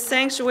going to do is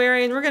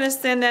Sanctuary, and we're going to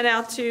send that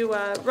out to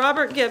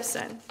Robert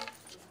Gibson.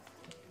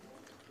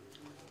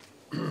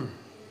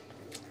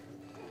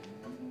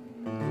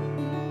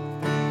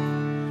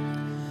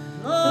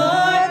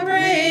 Lord,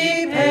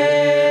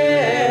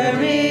 prepare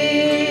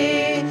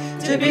me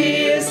to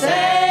be a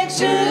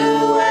sanctuary,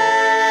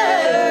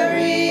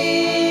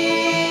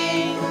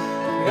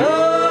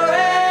 pure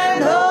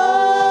and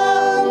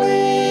holy,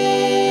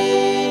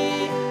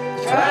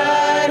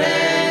 tried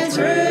and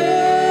true,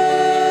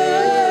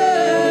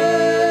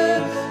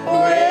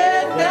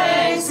 with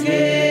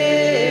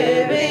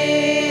thanksgiving.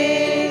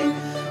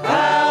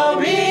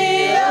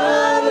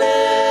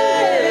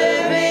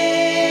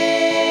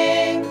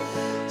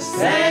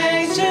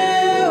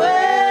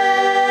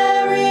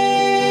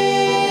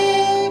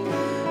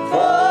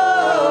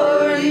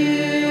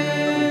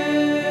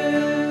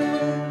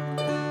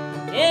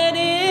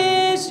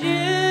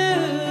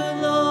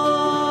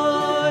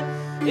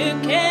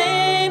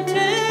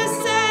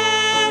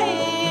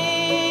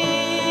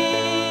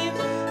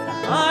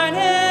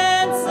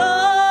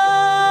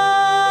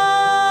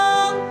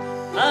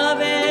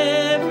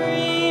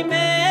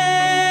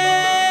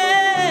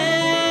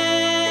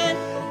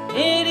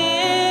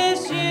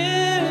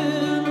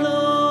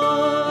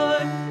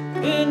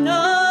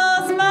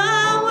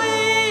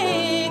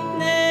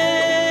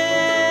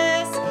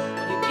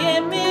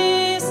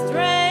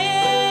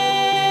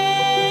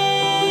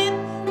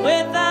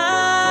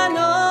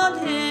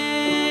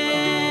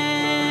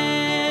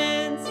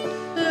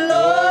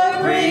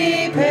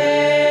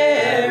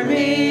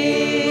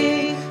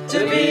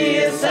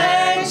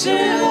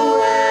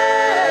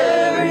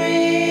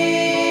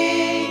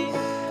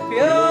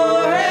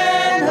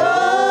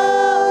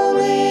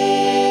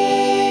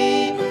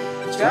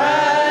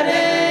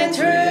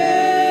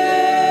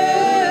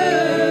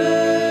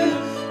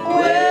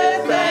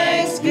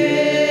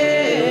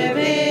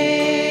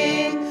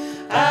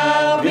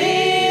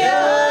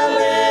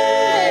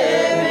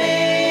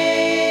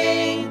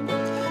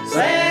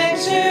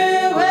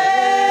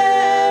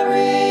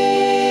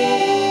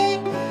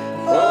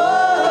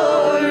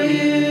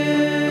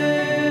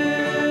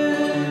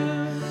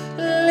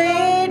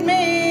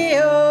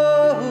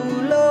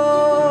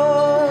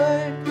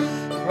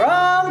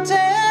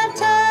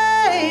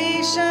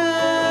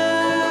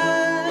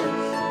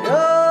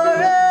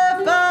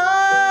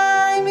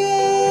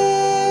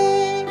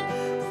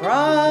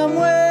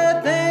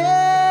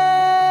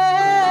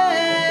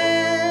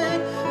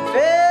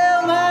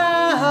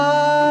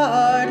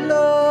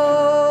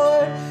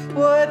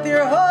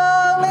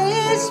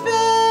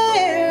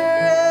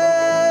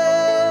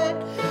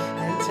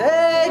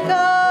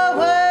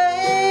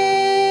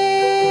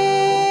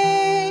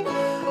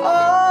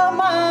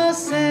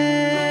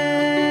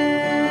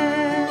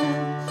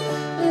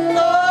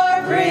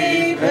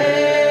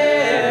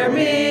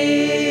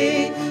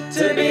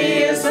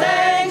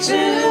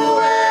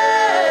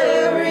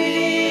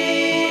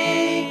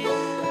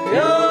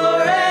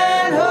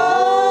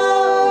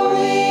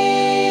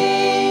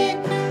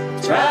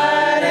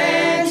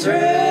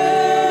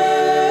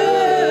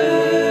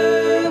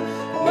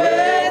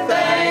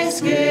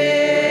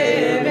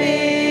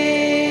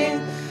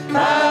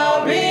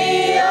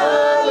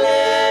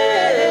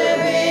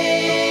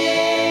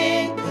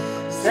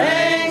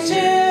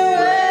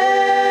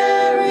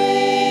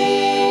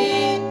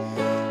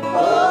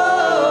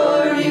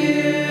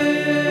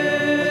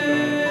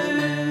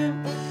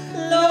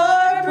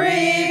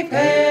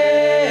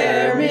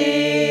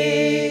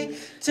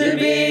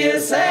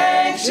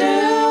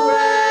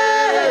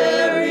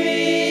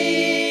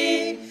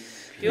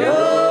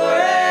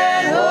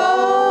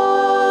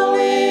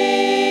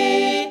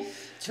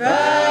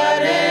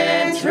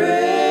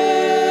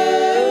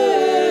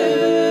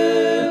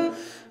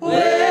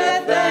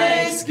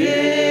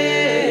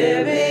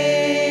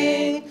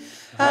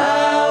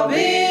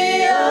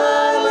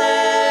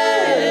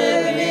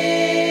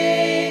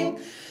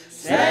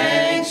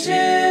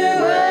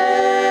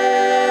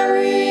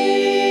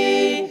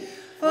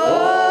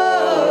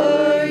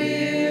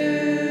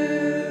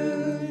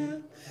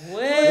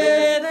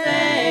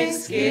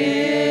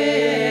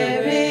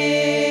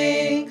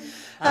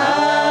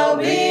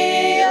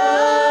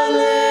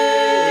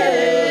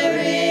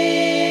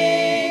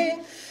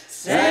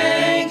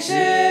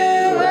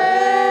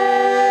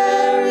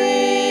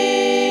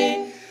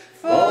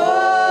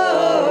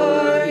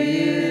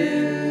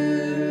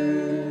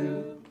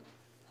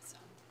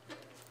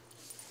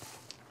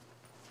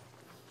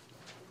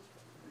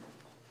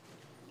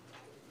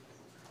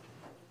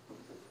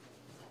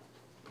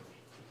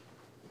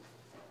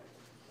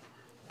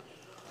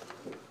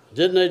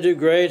 Didn't they do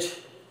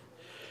great?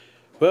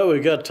 Well, we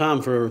got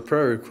time for a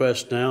prayer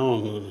request now,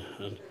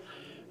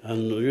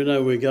 and you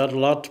know we got a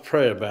lot to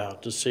pray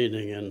about this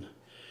evening,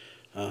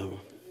 and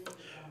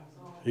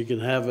you can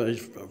have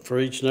for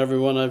each and every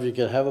one of you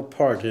can have a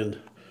part in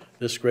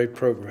this great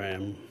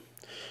program.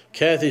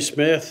 Kathy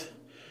Smith,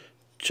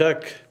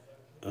 Chuck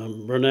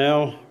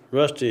Burnell,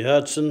 Rusty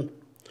Hudson,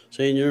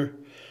 Sr.,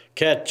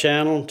 Kat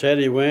Channel,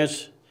 Teddy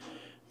Wentz,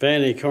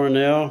 Fanny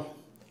Cornell,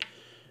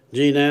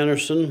 Gene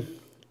Anderson,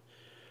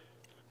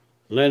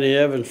 Lenny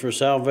Evans for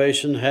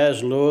Salvation,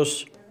 Haz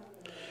Lewis,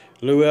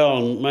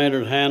 Llewellyn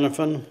Maynard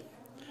Hannafin,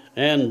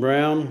 Ann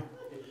Brown,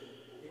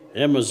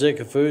 Emma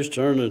Zickafus,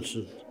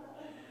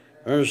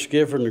 Ernest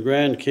Gifford and the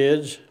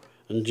grandkids,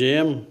 and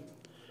Jim,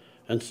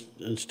 and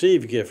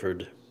Steve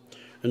Gifford,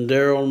 and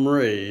Daryl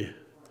Marie.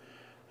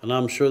 And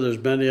I'm sure there's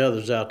many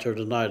others out there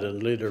tonight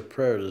that lead our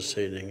prayer this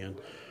evening.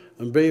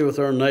 And be with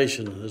our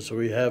nation as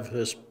we have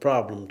this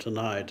problem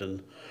tonight,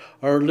 and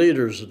our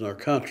leaders in our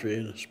country,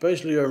 and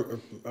especially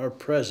our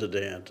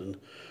president, and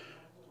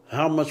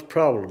how much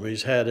problem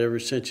he's had ever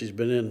since he's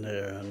been in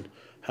there, and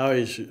how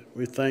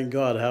we thank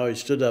God how he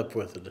stood up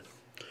with it.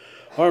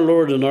 Our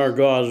Lord and our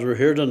God, as we're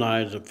here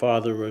tonight,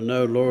 Father, we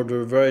know, Lord,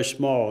 we're very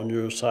small in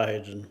your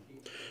sight, and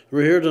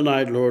we're here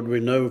tonight, Lord, we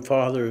know,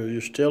 Father,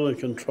 you're still in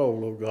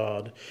control, oh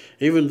God.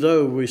 Even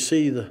though we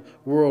see the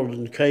world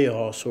in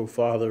chaos, oh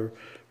Father,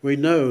 we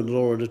know,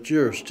 Lord, that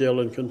you're still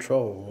in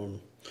control.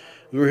 And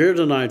we're here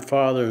tonight,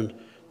 Father, and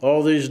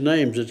all these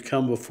names that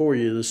come before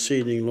you this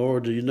evening,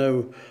 Lord, you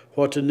know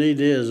what the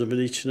need is of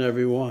each and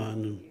every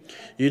one. And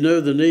you know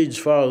the needs,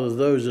 Father, of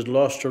those that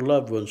lost their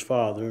loved ones,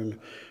 Father. And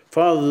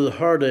Father, the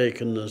heartache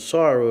and the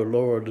sorrow,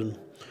 Lord.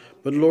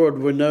 But Lord,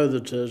 we know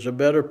that there's a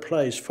better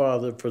place,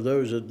 Father, for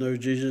those that know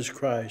Jesus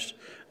Christ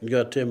and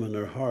got them in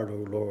their heart,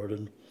 oh Lord.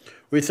 And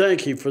we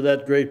thank you for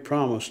that great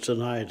promise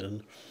tonight.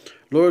 And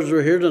Lord, as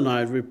we're here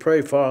tonight, we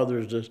pray,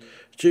 Father, that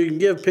you can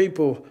give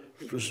people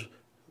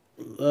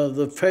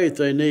the faith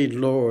they need,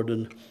 Lord.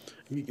 And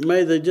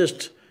may they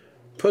just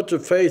put their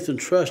faith and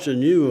trust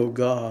in you, oh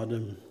God.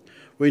 And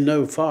we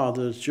know,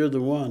 Father, that you're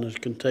the one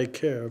that can take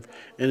care of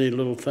any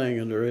little thing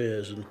that there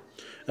is. And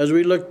as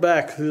we look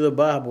back through the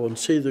Bible and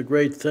see the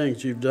great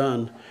things you've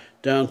done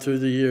down through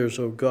the years,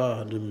 oh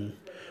God. And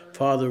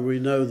Father, we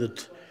know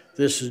that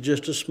this is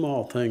just a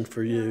small thing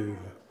for you.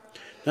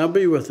 Now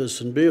be with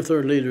us and be with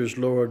our leaders,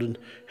 Lord, and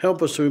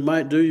help us so we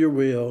might do your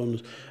will.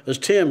 And as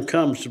Tim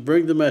comes to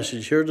bring the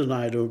message here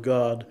tonight, oh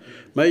God,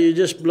 may you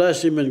just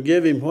bless him and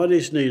give him what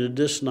he's needed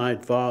this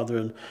night, Father,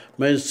 and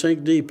may it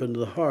sink deep into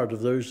the heart of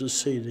those that's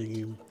seating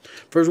him.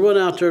 For there's one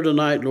out there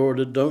tonight, Lord,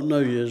 that don't know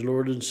you as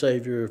Lord and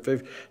Savior. If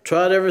they've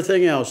tried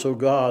everything else, oh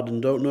God,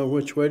 and don't know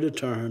which way to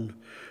turn,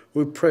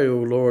 we pray, oh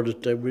Lord,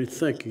 that they be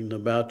thinking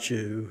about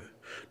you.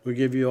 We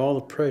give you all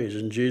the praise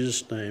in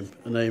Jesus' name,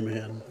 and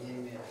amen.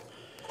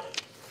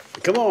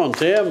 Come on,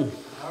 Tim.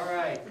 All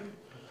right.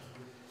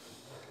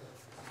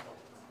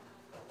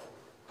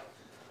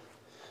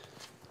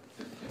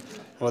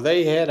 Well,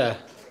 they had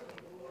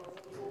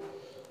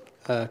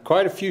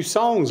quite a few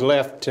songs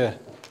left to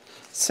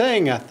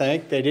sing, I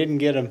think. They didn't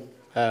get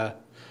them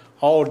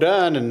all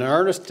done. And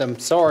Ernest, I'm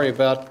sorry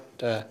about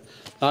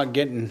not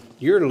getting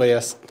your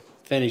list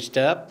finished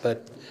up,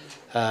 but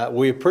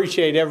we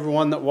appreciate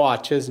everyone that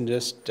watches and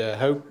just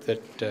hope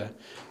that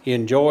you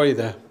enjoy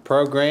the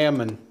program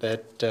and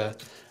that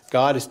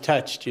God has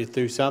touched you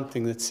through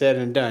something that's said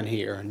and done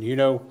here. And you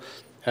know,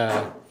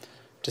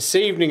 this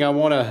evening I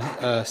want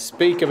to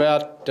speak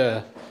about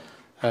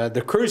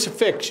the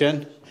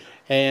crucifixion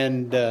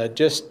and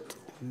just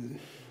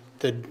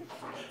the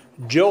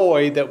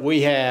joy that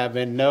we have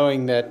in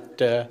knowing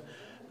that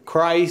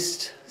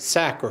Christ's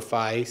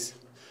sacrifice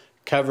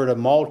covered a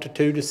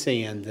multitude of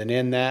sins, and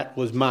in that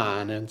was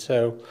mine. And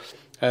so,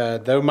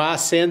 though my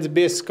sins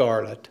be as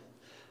scarlet,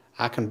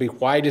 I can be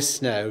white as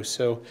snow.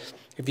 So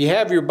if you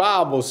have your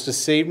Bibles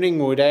this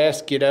evening, we'd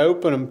ask you to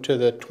open them to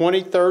the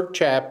 23rd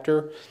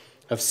chapter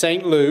of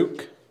St.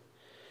 Luke.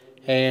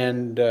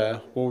 And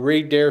we'll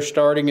read there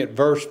starting at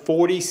verse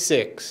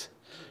 46.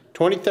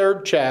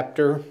 23rd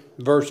chapter,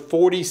 verse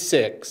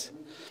 46.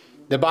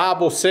 The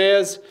Bible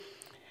says,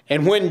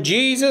 "And when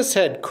Jesus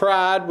had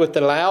cried with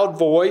a loud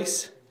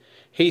voice,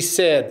 he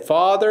said,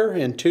 Father,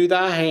 into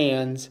thy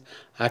hands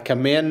I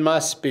commend my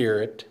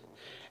spirit.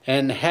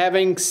 And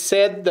having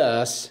said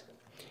thus,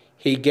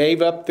 he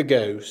gave up the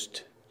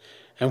ghost.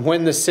 And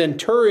when the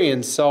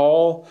centurion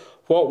saw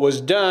what was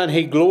done,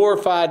 he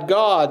glorified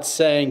God,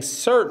 saying,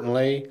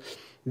 Certainly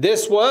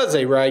this was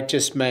a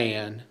righteous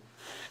man.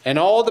 And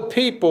all the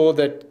people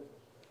that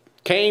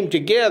came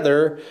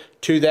together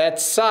to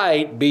that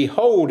sight,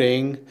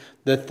 beholding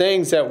the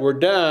things that were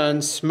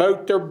done,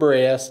 smote their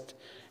breasts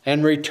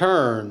and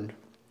returned.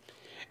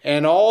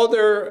 And all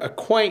their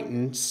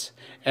acquaintance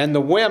and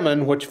the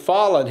women which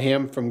followed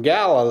him from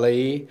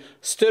Galilee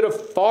stood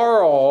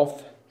afar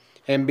off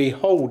and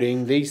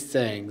beholding these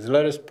things."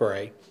 Let us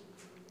pray.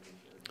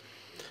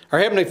 Our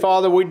Heavenly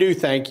Father, we do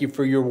thank you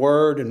for your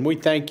word, and we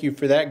thank you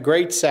for that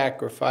great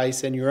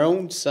sacrifice in your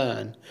own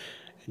Son,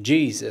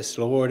 Jesus,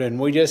 Lord. And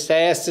we just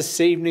ask this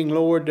evening,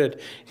 Lord, that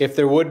if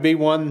there would be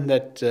one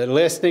that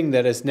listening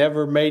that has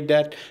never made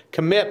that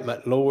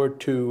commitment, Lord,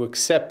 to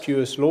accept you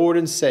as Lord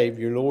and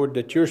Savior, Lord,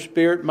 that your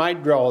Spirit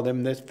might draw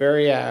them this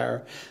very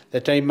hour,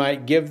 that they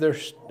might give their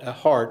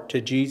heart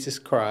to Jesus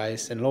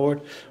Christ. And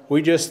Lord,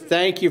 we just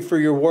thank you for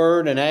your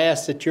word and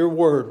ask that your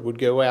word would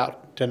go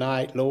out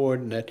tonight, Lord,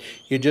 and that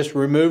you just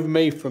remove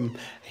me from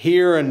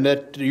here and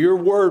that your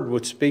word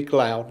would speak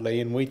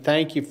loudly. And we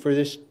thank you for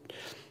this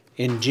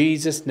in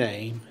Jesus'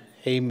 name.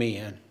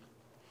 Amen.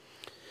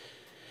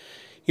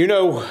 You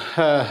know,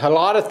 a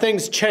lot of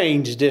things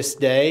changed this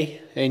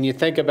day, and you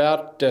think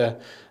about the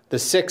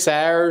 6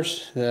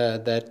 hours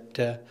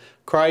that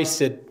Christ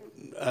had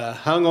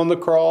hung on the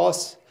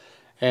cross,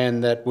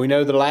 and that we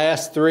know the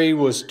last 3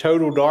 was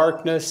total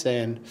darkness,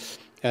 and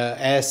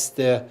as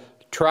the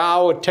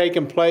trial had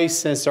taken place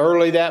since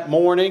early that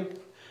morning,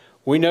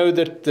 we know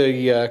that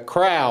the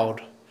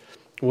crowd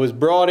was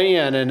brought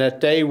in and that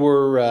they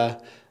were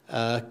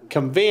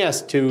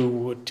convinced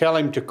to tell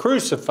him to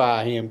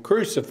crucify him,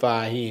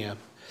 crucify him.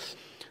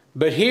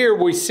 But here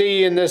we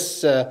see in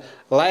this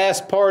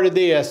last part of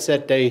this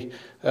that they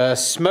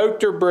smote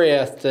their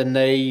breath, and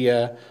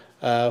they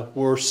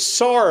were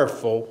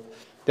sorrowful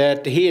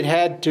that he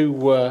had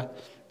to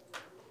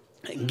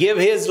give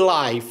his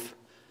life,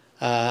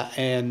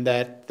 and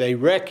that they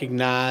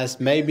recognized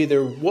maybe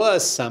there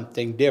was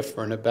something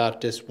different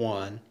about this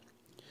one.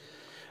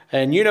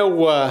 And you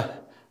know,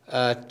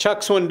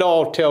 Chuck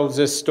Swindoll tells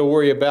this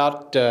story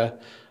about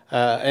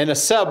in a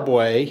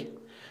subway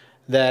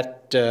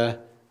that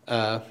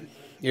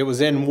it was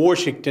in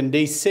Washington,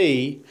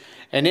 D.C.,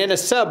 and in a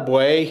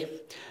subway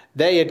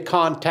they had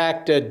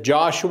contacted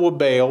Joshua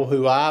Bell,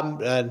 who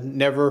I've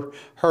never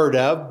heard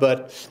of,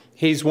 but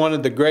he's one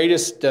of the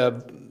greatest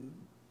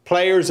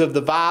players of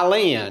the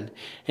violin,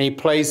 and he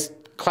plays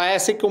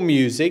classical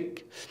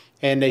music,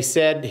 and they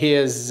said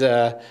his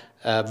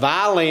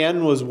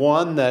violin was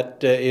one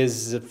that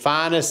is the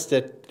finest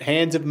that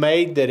hands have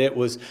made, that it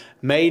was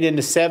made in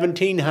the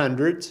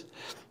 1700s,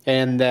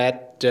 and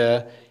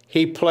that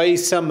he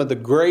plays some of the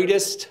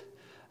greatest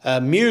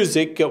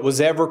music that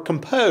was ever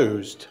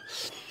composed.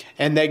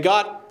 And they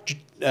got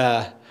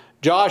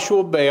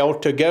Joshua Bell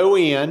to go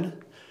in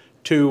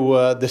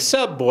to the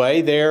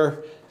subway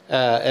there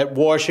at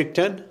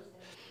Washington,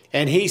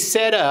 and he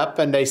set up,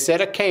 and they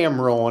set a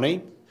camera on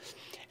him,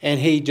 and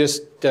he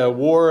just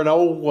wore an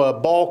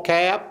old ball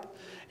cap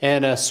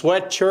and a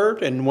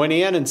sweatshirt and went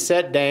in and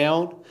sat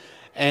down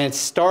and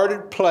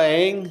started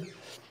playing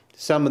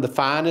some of the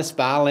finest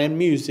violin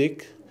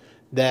music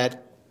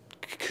that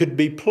could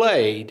be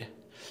played.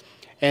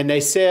 And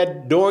they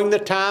said during the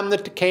time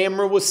that the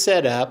camera was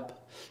set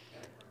up,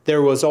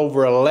 there was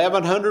over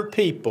 1,100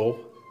 people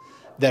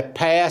that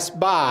passed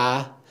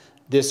by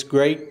this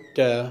great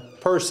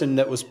person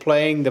that was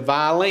playing the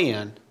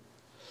violin.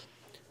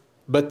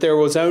 But there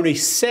was only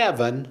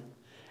 7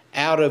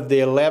 out of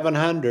the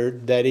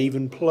 1,100 that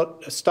even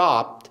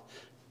stopped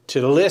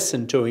to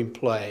listen to him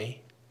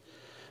play.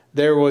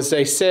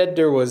 They said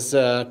there was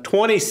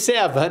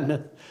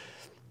 27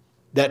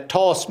 that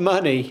tossed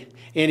money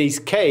in his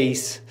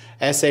case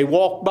as they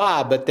walked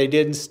by, but they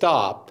didn't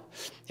stop.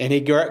 And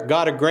he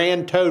got a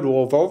grand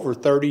total of over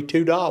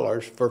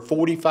 $32 for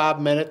 45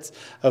 minutes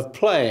of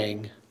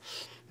playing.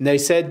 And they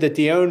said that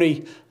the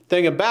only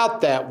thing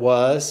about that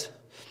was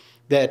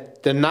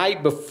that the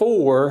night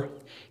before,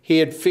 he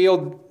had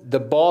filled the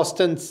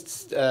Boston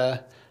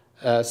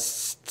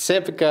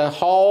Civic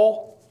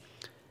Hall,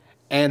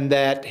 and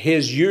that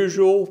his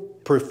usual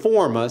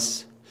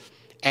performance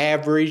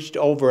averaged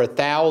over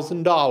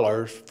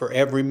 $1,000 for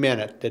every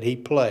minute that he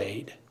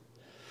played.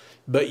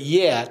 But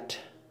yet,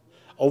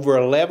 over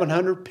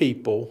 1,100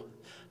 people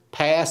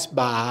passed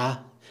by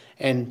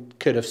and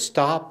could have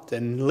stopped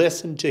and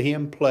listened to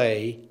him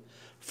play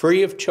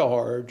free of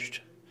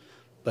charge,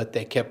 but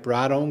they kept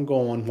right on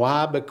going.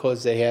 Why?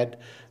 Because they had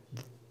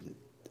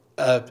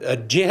an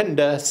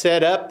agenda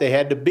set up. They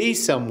had to be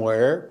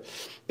somewhere.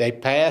 They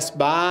passed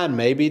by, and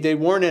maybe they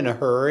weren't in a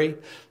hurry,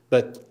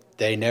 but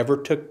they never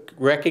took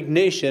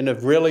recognition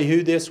of really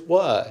who this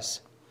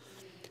was.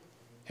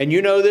 And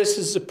you know, this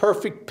is a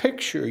perfect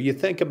picture. You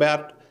think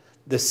about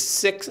the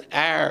 6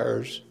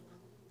 hours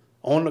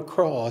on the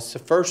cross. The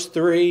first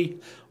 3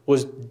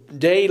 was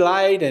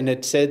daylight, and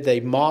it said they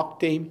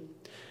mocked him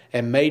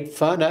and made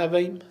fun of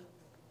him.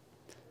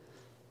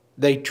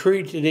 They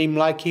treated him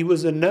like he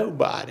was a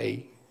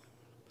nobody,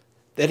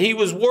 that he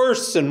was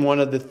worse than one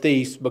of the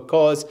thieves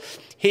because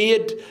he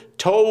had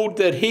told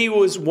that he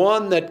was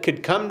one that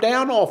could come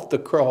down off the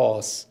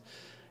cross.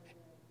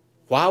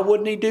 Why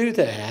wouldn't he do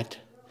that?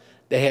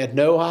 They had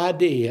no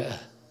idea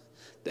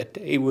that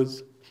he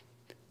was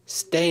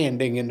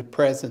standing in the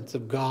presence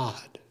of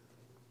God.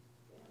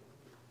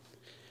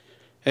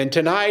 And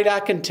tonight I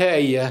can tell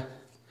you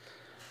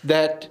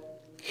that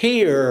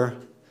here,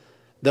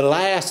 the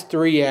last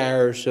 3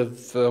 hours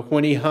of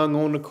when he hung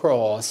on the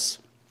cross,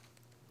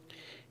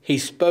 he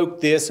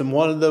spoke this, and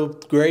one of the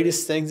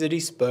greatest things that he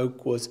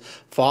spoke was,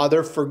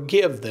 "Father,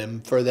 forgive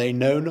them, for they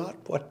know not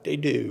what they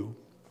do."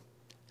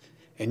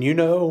 And you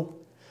know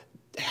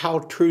how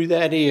true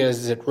that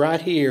is, that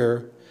right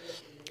here,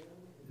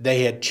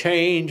 they had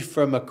changed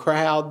from a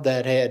crowd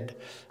that had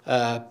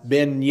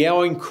been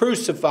yelling,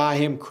 crucify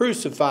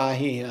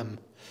him,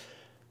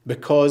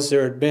 because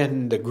there had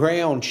been the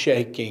ground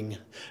shaking.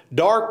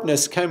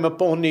 Darkness came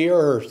upon the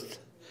earth.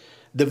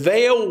 The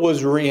veil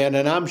was rent,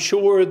 and I'm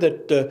sure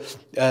that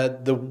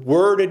the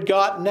word had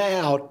gotten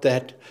out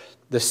that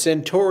the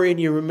centurion,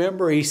 you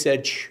remember, he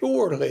said,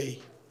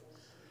 surely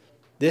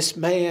this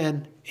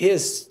man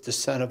is the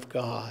Son of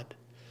God.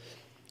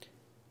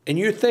 And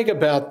you think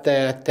about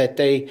that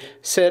they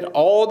said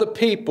all the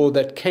people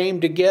that came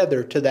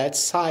together to that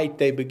sight,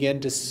 they began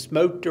to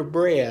smoke their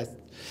breath.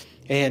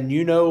 And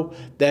you know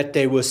that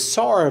they was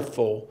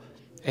sorrowful.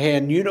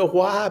 And you know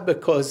why?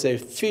 Because their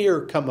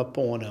fear come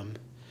upon them.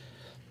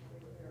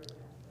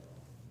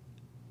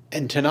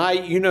 And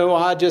tonight, you know,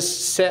 I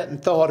just sat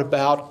and thought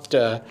about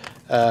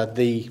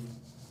the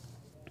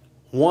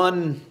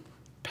one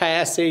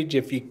passage.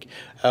 If you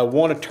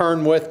want to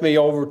turn with me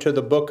over to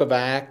the book of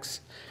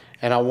Acts,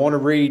 and I want to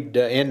read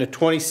in the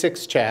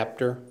 26th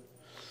chapter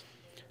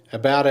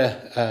about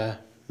a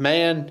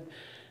man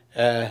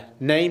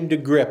named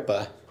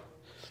Agrippa.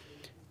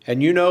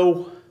 And you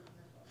know,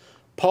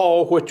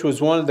 Paul, which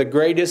was one of the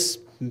greatest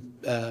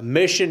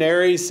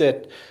missionaries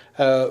that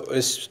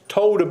is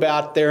told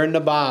about there in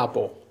the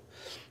Bible,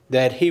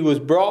 that he was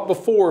brought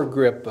before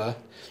Agrippa,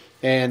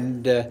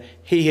 and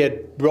he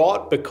had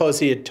brought because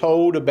he had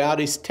told about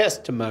his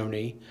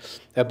testimony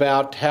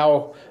about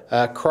how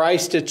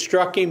Christ had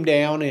struck him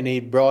down and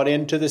he'd brought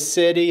into the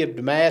city of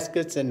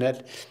Damascus, and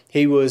that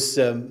he was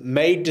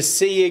made to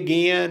see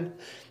again,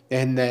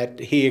 and that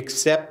he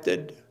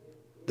accepted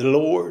the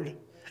Lord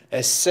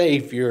as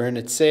Savior. And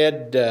it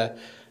said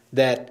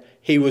that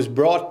he was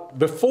brought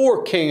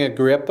before King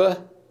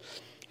Agrippa,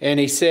 and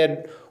he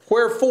said,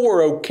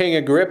 wherefore, O King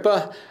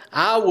Agrippa,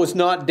 I was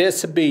not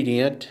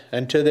disobedient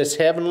unto this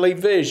heavenly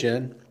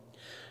vision,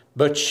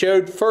 but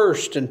showed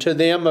first unto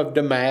them of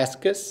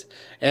Damascus,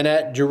 and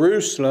at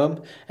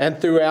Jerusalem, and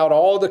throughout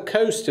all the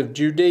coast of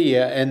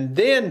Judea, and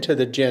then to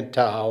the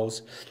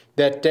Gentiles,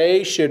 that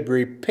they should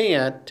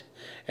repent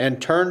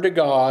and turn to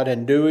God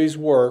and do His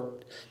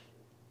work,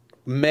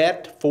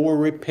 met for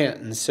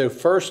repentance. So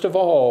first of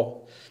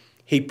all,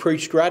 he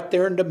preached right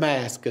there in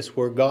Damascus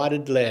where God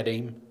had led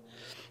him.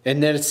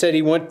 And then it said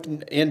he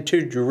went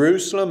into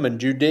Jerusalem and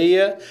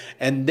Judea,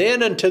 and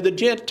then unto the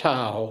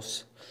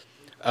Gentiles,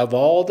 of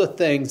all the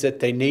things that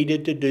they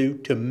needed to do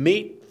to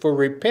meet for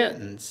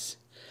repentance.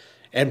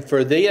 And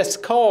for this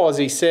cause,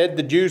 he said,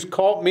 the Jews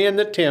caught me in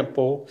the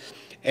temple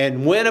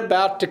and went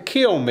about to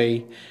kill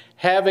me.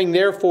 Having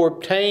therefore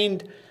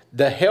obtained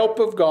the help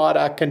of God,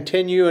 I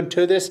continue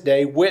unto this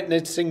day,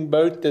 witnessing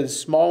both to the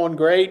small and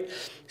great,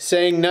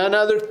 saying none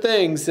other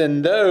things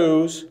than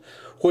those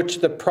which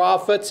the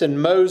prophets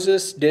and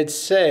Moses did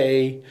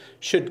say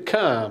should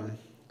come,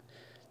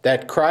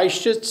 that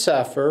Christ should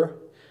suffer,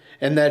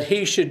 and that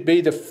he should be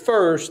the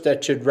first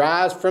that should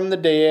rise from the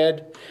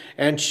dead,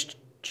 and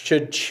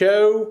should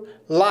show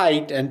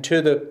light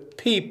unto the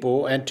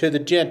people and to the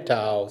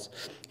Gentiles.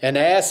 And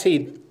as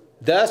he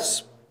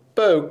thus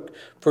spoke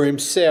for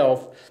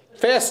himself,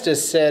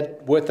 Festus said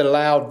with a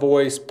loud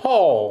voice,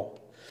 Paul,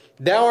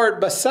 thou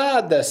art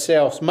beside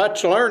thyself,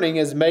 much learning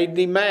has made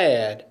thee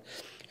mad.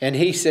 And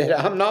he said,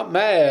 I'm not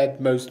mad,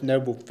 most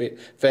noble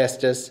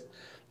Festus,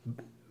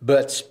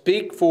 but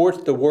speak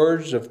forth the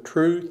words of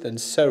truth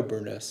and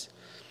soberness.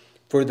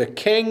 For the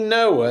king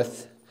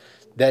knoweth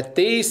that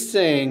these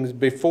things,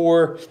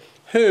 before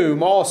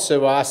whom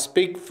also I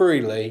speak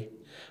freely,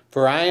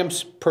 for I am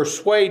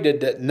persuaded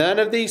that none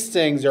of these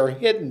things are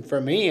hidden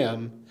from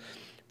him,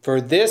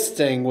 for this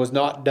thing was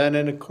not done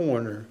in a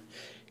corner.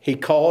 He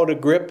called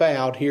Agrippa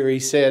out here. He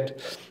said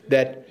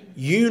that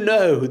you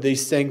know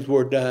these things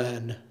were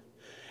done.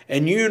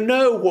 And you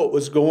know what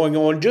was going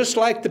on, just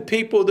like the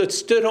people that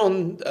stood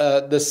on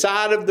the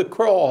side of the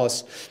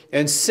cross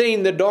and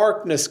seen the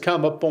darkness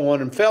come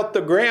upon and felt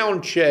the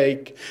ground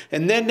shake.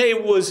 And then they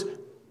was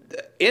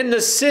in the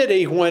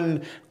city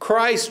when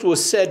Christ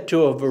was said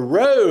to have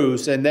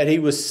arose, and that he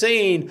was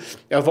seen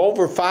of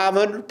over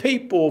 500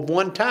 people at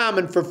one time.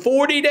 And for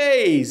 40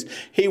 days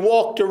he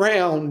walked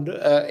around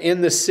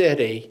in the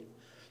city.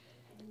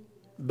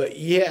 But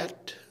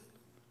yet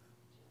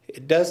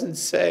it doesn't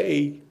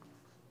say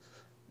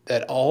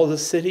that all the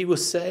city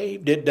was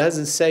saved. It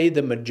doesn't say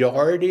the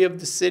majority of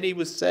the city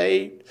was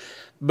saved.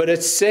 But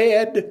it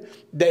said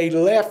they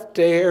left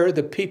there,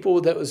 the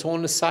people that was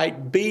on the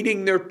site,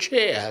 beating their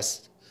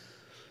chest.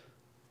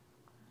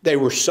 They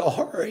were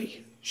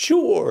sorry,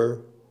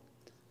 sure.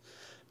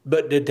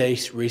 But did they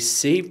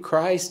receive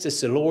Christ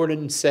as the Lord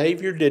and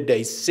Savior? Did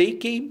they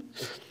seek Him?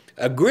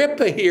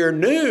 Agrippa here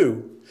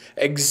knew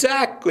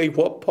exactly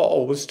what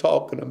Paul was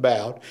talking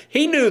about.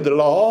 He knew the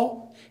law.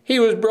 He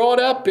was brought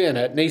up in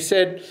it. And he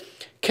said,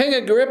 King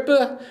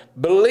Agrippa,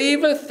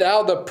 believest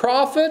thou the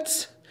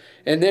prophets?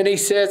 And then he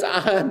says,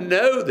 I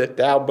know that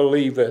thou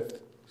believest.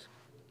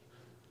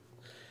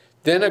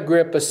 Then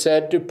Agrippa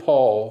said to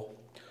Paul,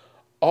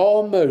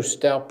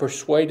 almost thou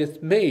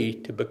persuadest me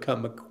to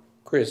become a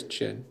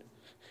Christian.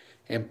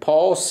 And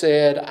Paul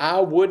said, I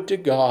would to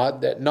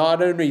God that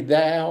not only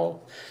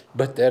thou,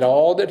 but that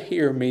all that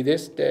hear me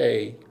this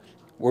day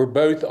were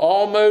both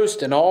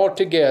almost and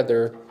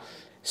altogether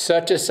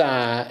such as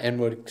I, and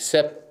would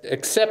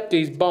accept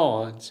these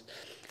bonds.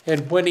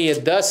 And when he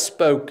had thus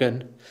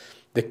spoken,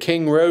 the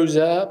king rose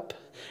up,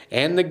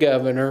 and the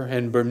governor,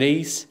 and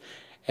Bernice,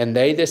 and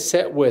they that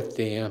sat with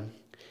them.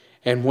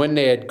 And when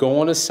they had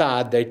gone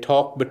aside, they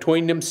talked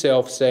between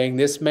themselves, saying,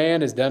 This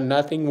man has done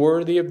nothing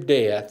worthy of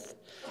death.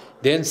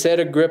 Then said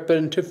Agrippa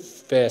unto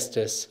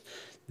Festus,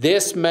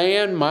 This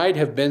man might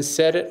have been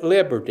set at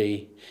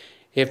liberty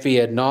if he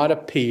had not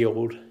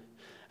appealed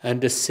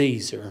unto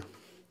Caesar.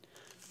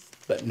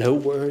 But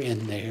nowhere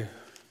in there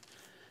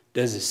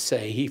does it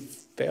say he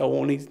fell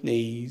on his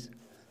knees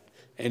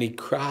and he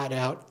cried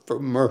out for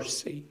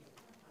mercy.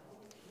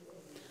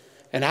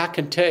 And I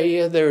can tell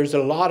you there's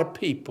a lot of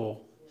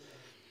people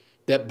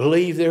that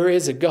believe there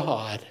is a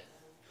God,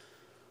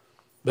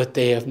 but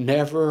they have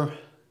never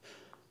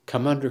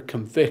come under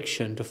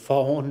conviction to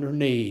fall on their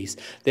knees.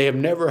 They have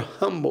never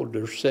humbled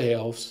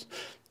themselves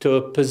to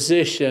a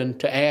position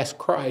to ask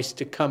Christ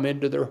to come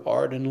into their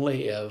heart and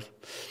live.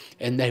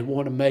 And they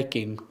want to make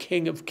him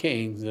King of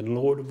Kings and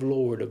Lord of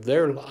Lords of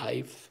their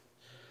life.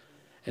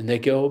 And they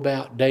go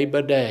about day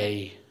by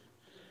day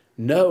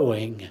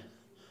knowing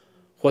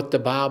what the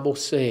Bible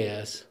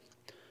says,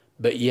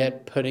 but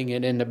yet putting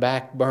it in the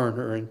back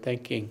burner and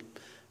thinking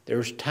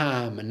there's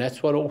time. And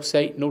that's what old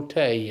Satan will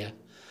tell you,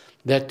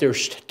 that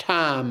there's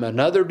time,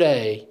 another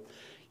day,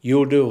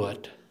 you'll do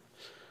it.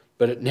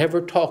 But it never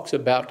talks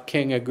about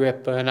King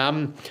Agrippa. And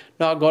I'm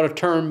not going to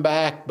turn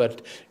back,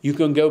 but you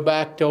can go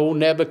back to old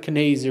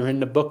Nebuchadnezzar in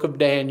the book of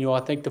Daniel, I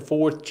think the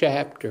 4th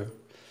chapter.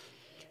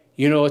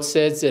 You know, it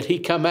says that he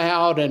come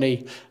out and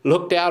he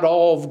looked out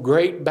all of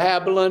great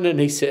Babylon and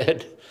he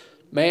said,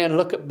 Man,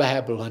 look at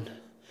Babylon,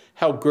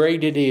 how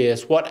great it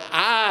is, what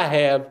I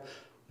have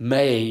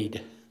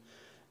made.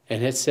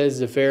 And it says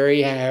the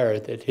very hour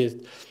that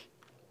his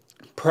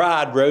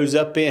pride rose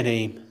up in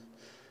him,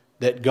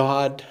 that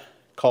God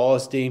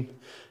caused him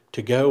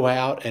to go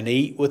out and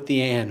eat with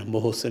the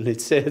animals. And it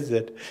says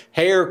that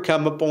hair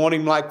come upon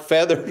him like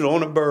feathers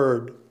on a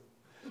bird.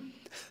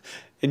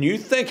 And you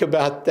think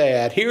about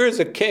that. Here is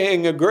a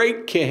king, a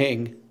great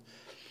king,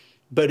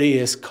 but he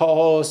is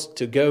caused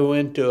to go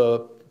into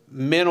a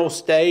mental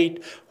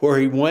state where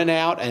he went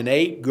out and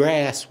ate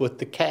grass with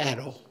the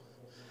cattle.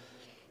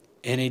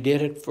 And he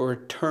did it for a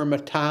term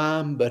of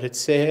time, but it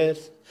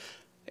says,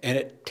 and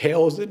it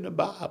tells in the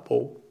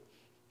Bible,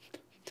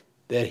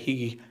 that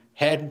he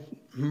had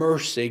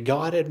mercy.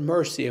 God had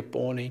mercy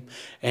upon him,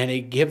 and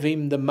he gave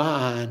him the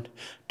mind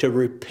to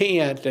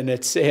repent. And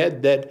it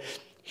said that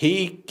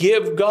he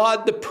gave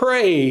God the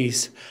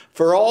praise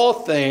for all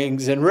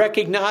things and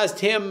recognized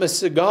him as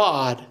the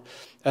God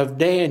of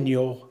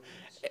Daniel,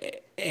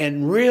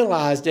 and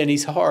realized in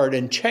his heart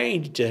and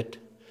changed it.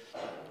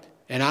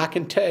 And I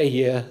can tell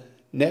you,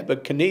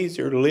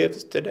 Nebuchadnezzar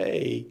lives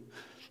today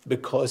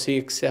because he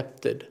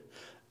accepted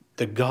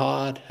the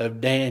God of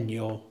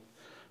Daniel.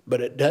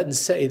 But it doesn't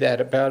say that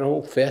about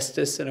old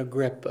Festus and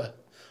Agrippa.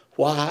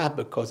 Why?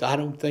 Because I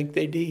don't think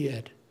they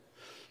did.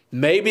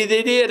 Maybe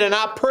they did, and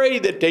I pray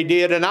that they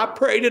did, and I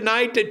pray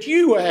tonight that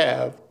you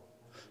have.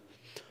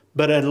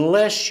 But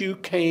unless you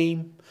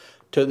came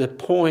to the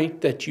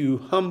point that you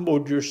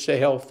humbled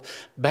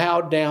yourself,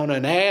 bowed down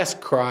and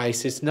asked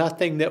Christ, it's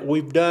nothing that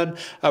we've done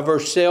of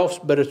ourselves,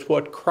 but it's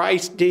what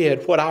Christ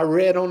did, what I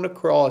read on the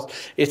cross.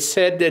 It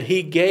said that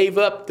he gave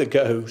up the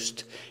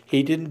ghost.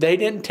 They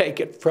didn't take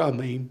it from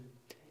him.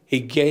 He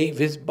gave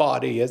his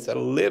body as a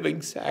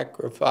living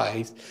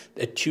sacrifice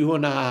that you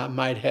and I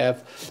might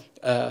have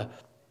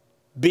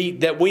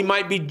that we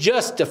might be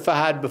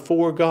justified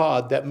before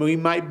God, that we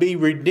might be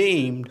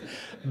redeemed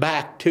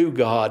back to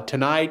God.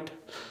 Tonight,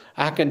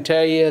 I can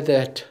tell you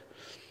that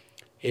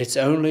it's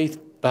only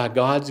by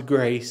God's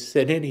grace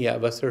that any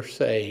of us are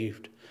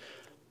saved.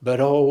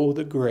 But oh,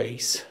 the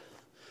grace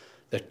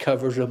that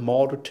covers a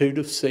multitude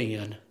of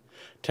sin.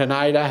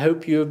 Tonight, I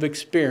hope you have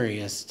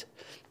experienced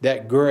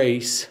that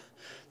grace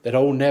that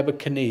old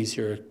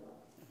Nebuchadnezzar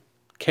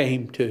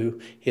came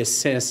to his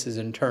senses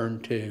and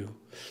turned to.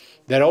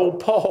 That old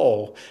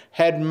Paul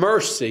had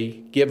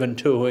mercy given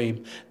to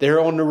him there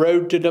on the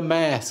road to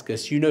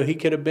Damascus. You know, he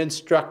could have been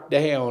struck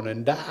down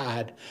and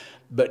died.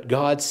 But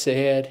God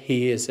said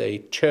he is a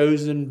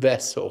chosen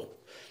vessel.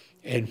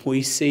 And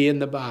we see in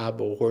the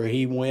Bible where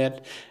he went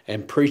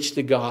and preached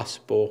the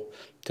gospel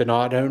to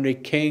not only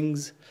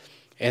kings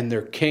and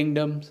their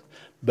kingdoms,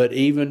 but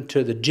even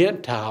to the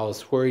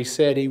Gentiles, where he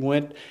said he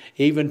went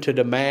even to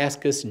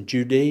Damascus and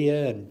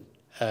Judea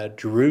and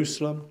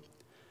Jerusalem.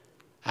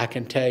 I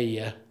can tell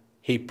you,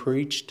 he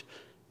preached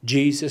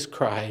Jesus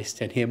Christ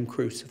and him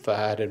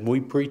crucified, and we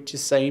preach the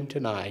same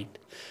tonight.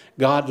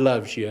 God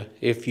loves you.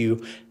 If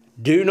you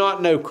do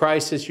not know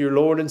Christ as your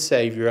Lord and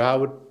Savior, I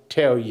would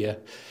tell you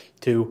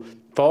to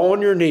fall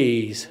on your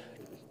knees,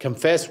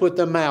 confess with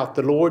the mouth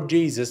the Lord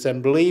Jesus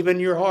and believe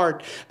in your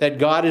heart that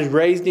God has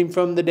raised him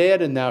from the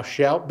dead, and thou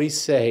shalt be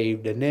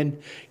saved. And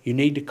then you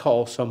need to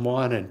call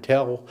someone and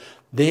tell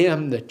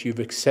them that you've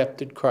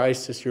accepted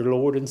Christ as your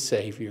Lord and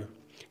Savior.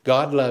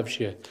 God loves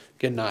you.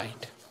 Good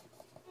night.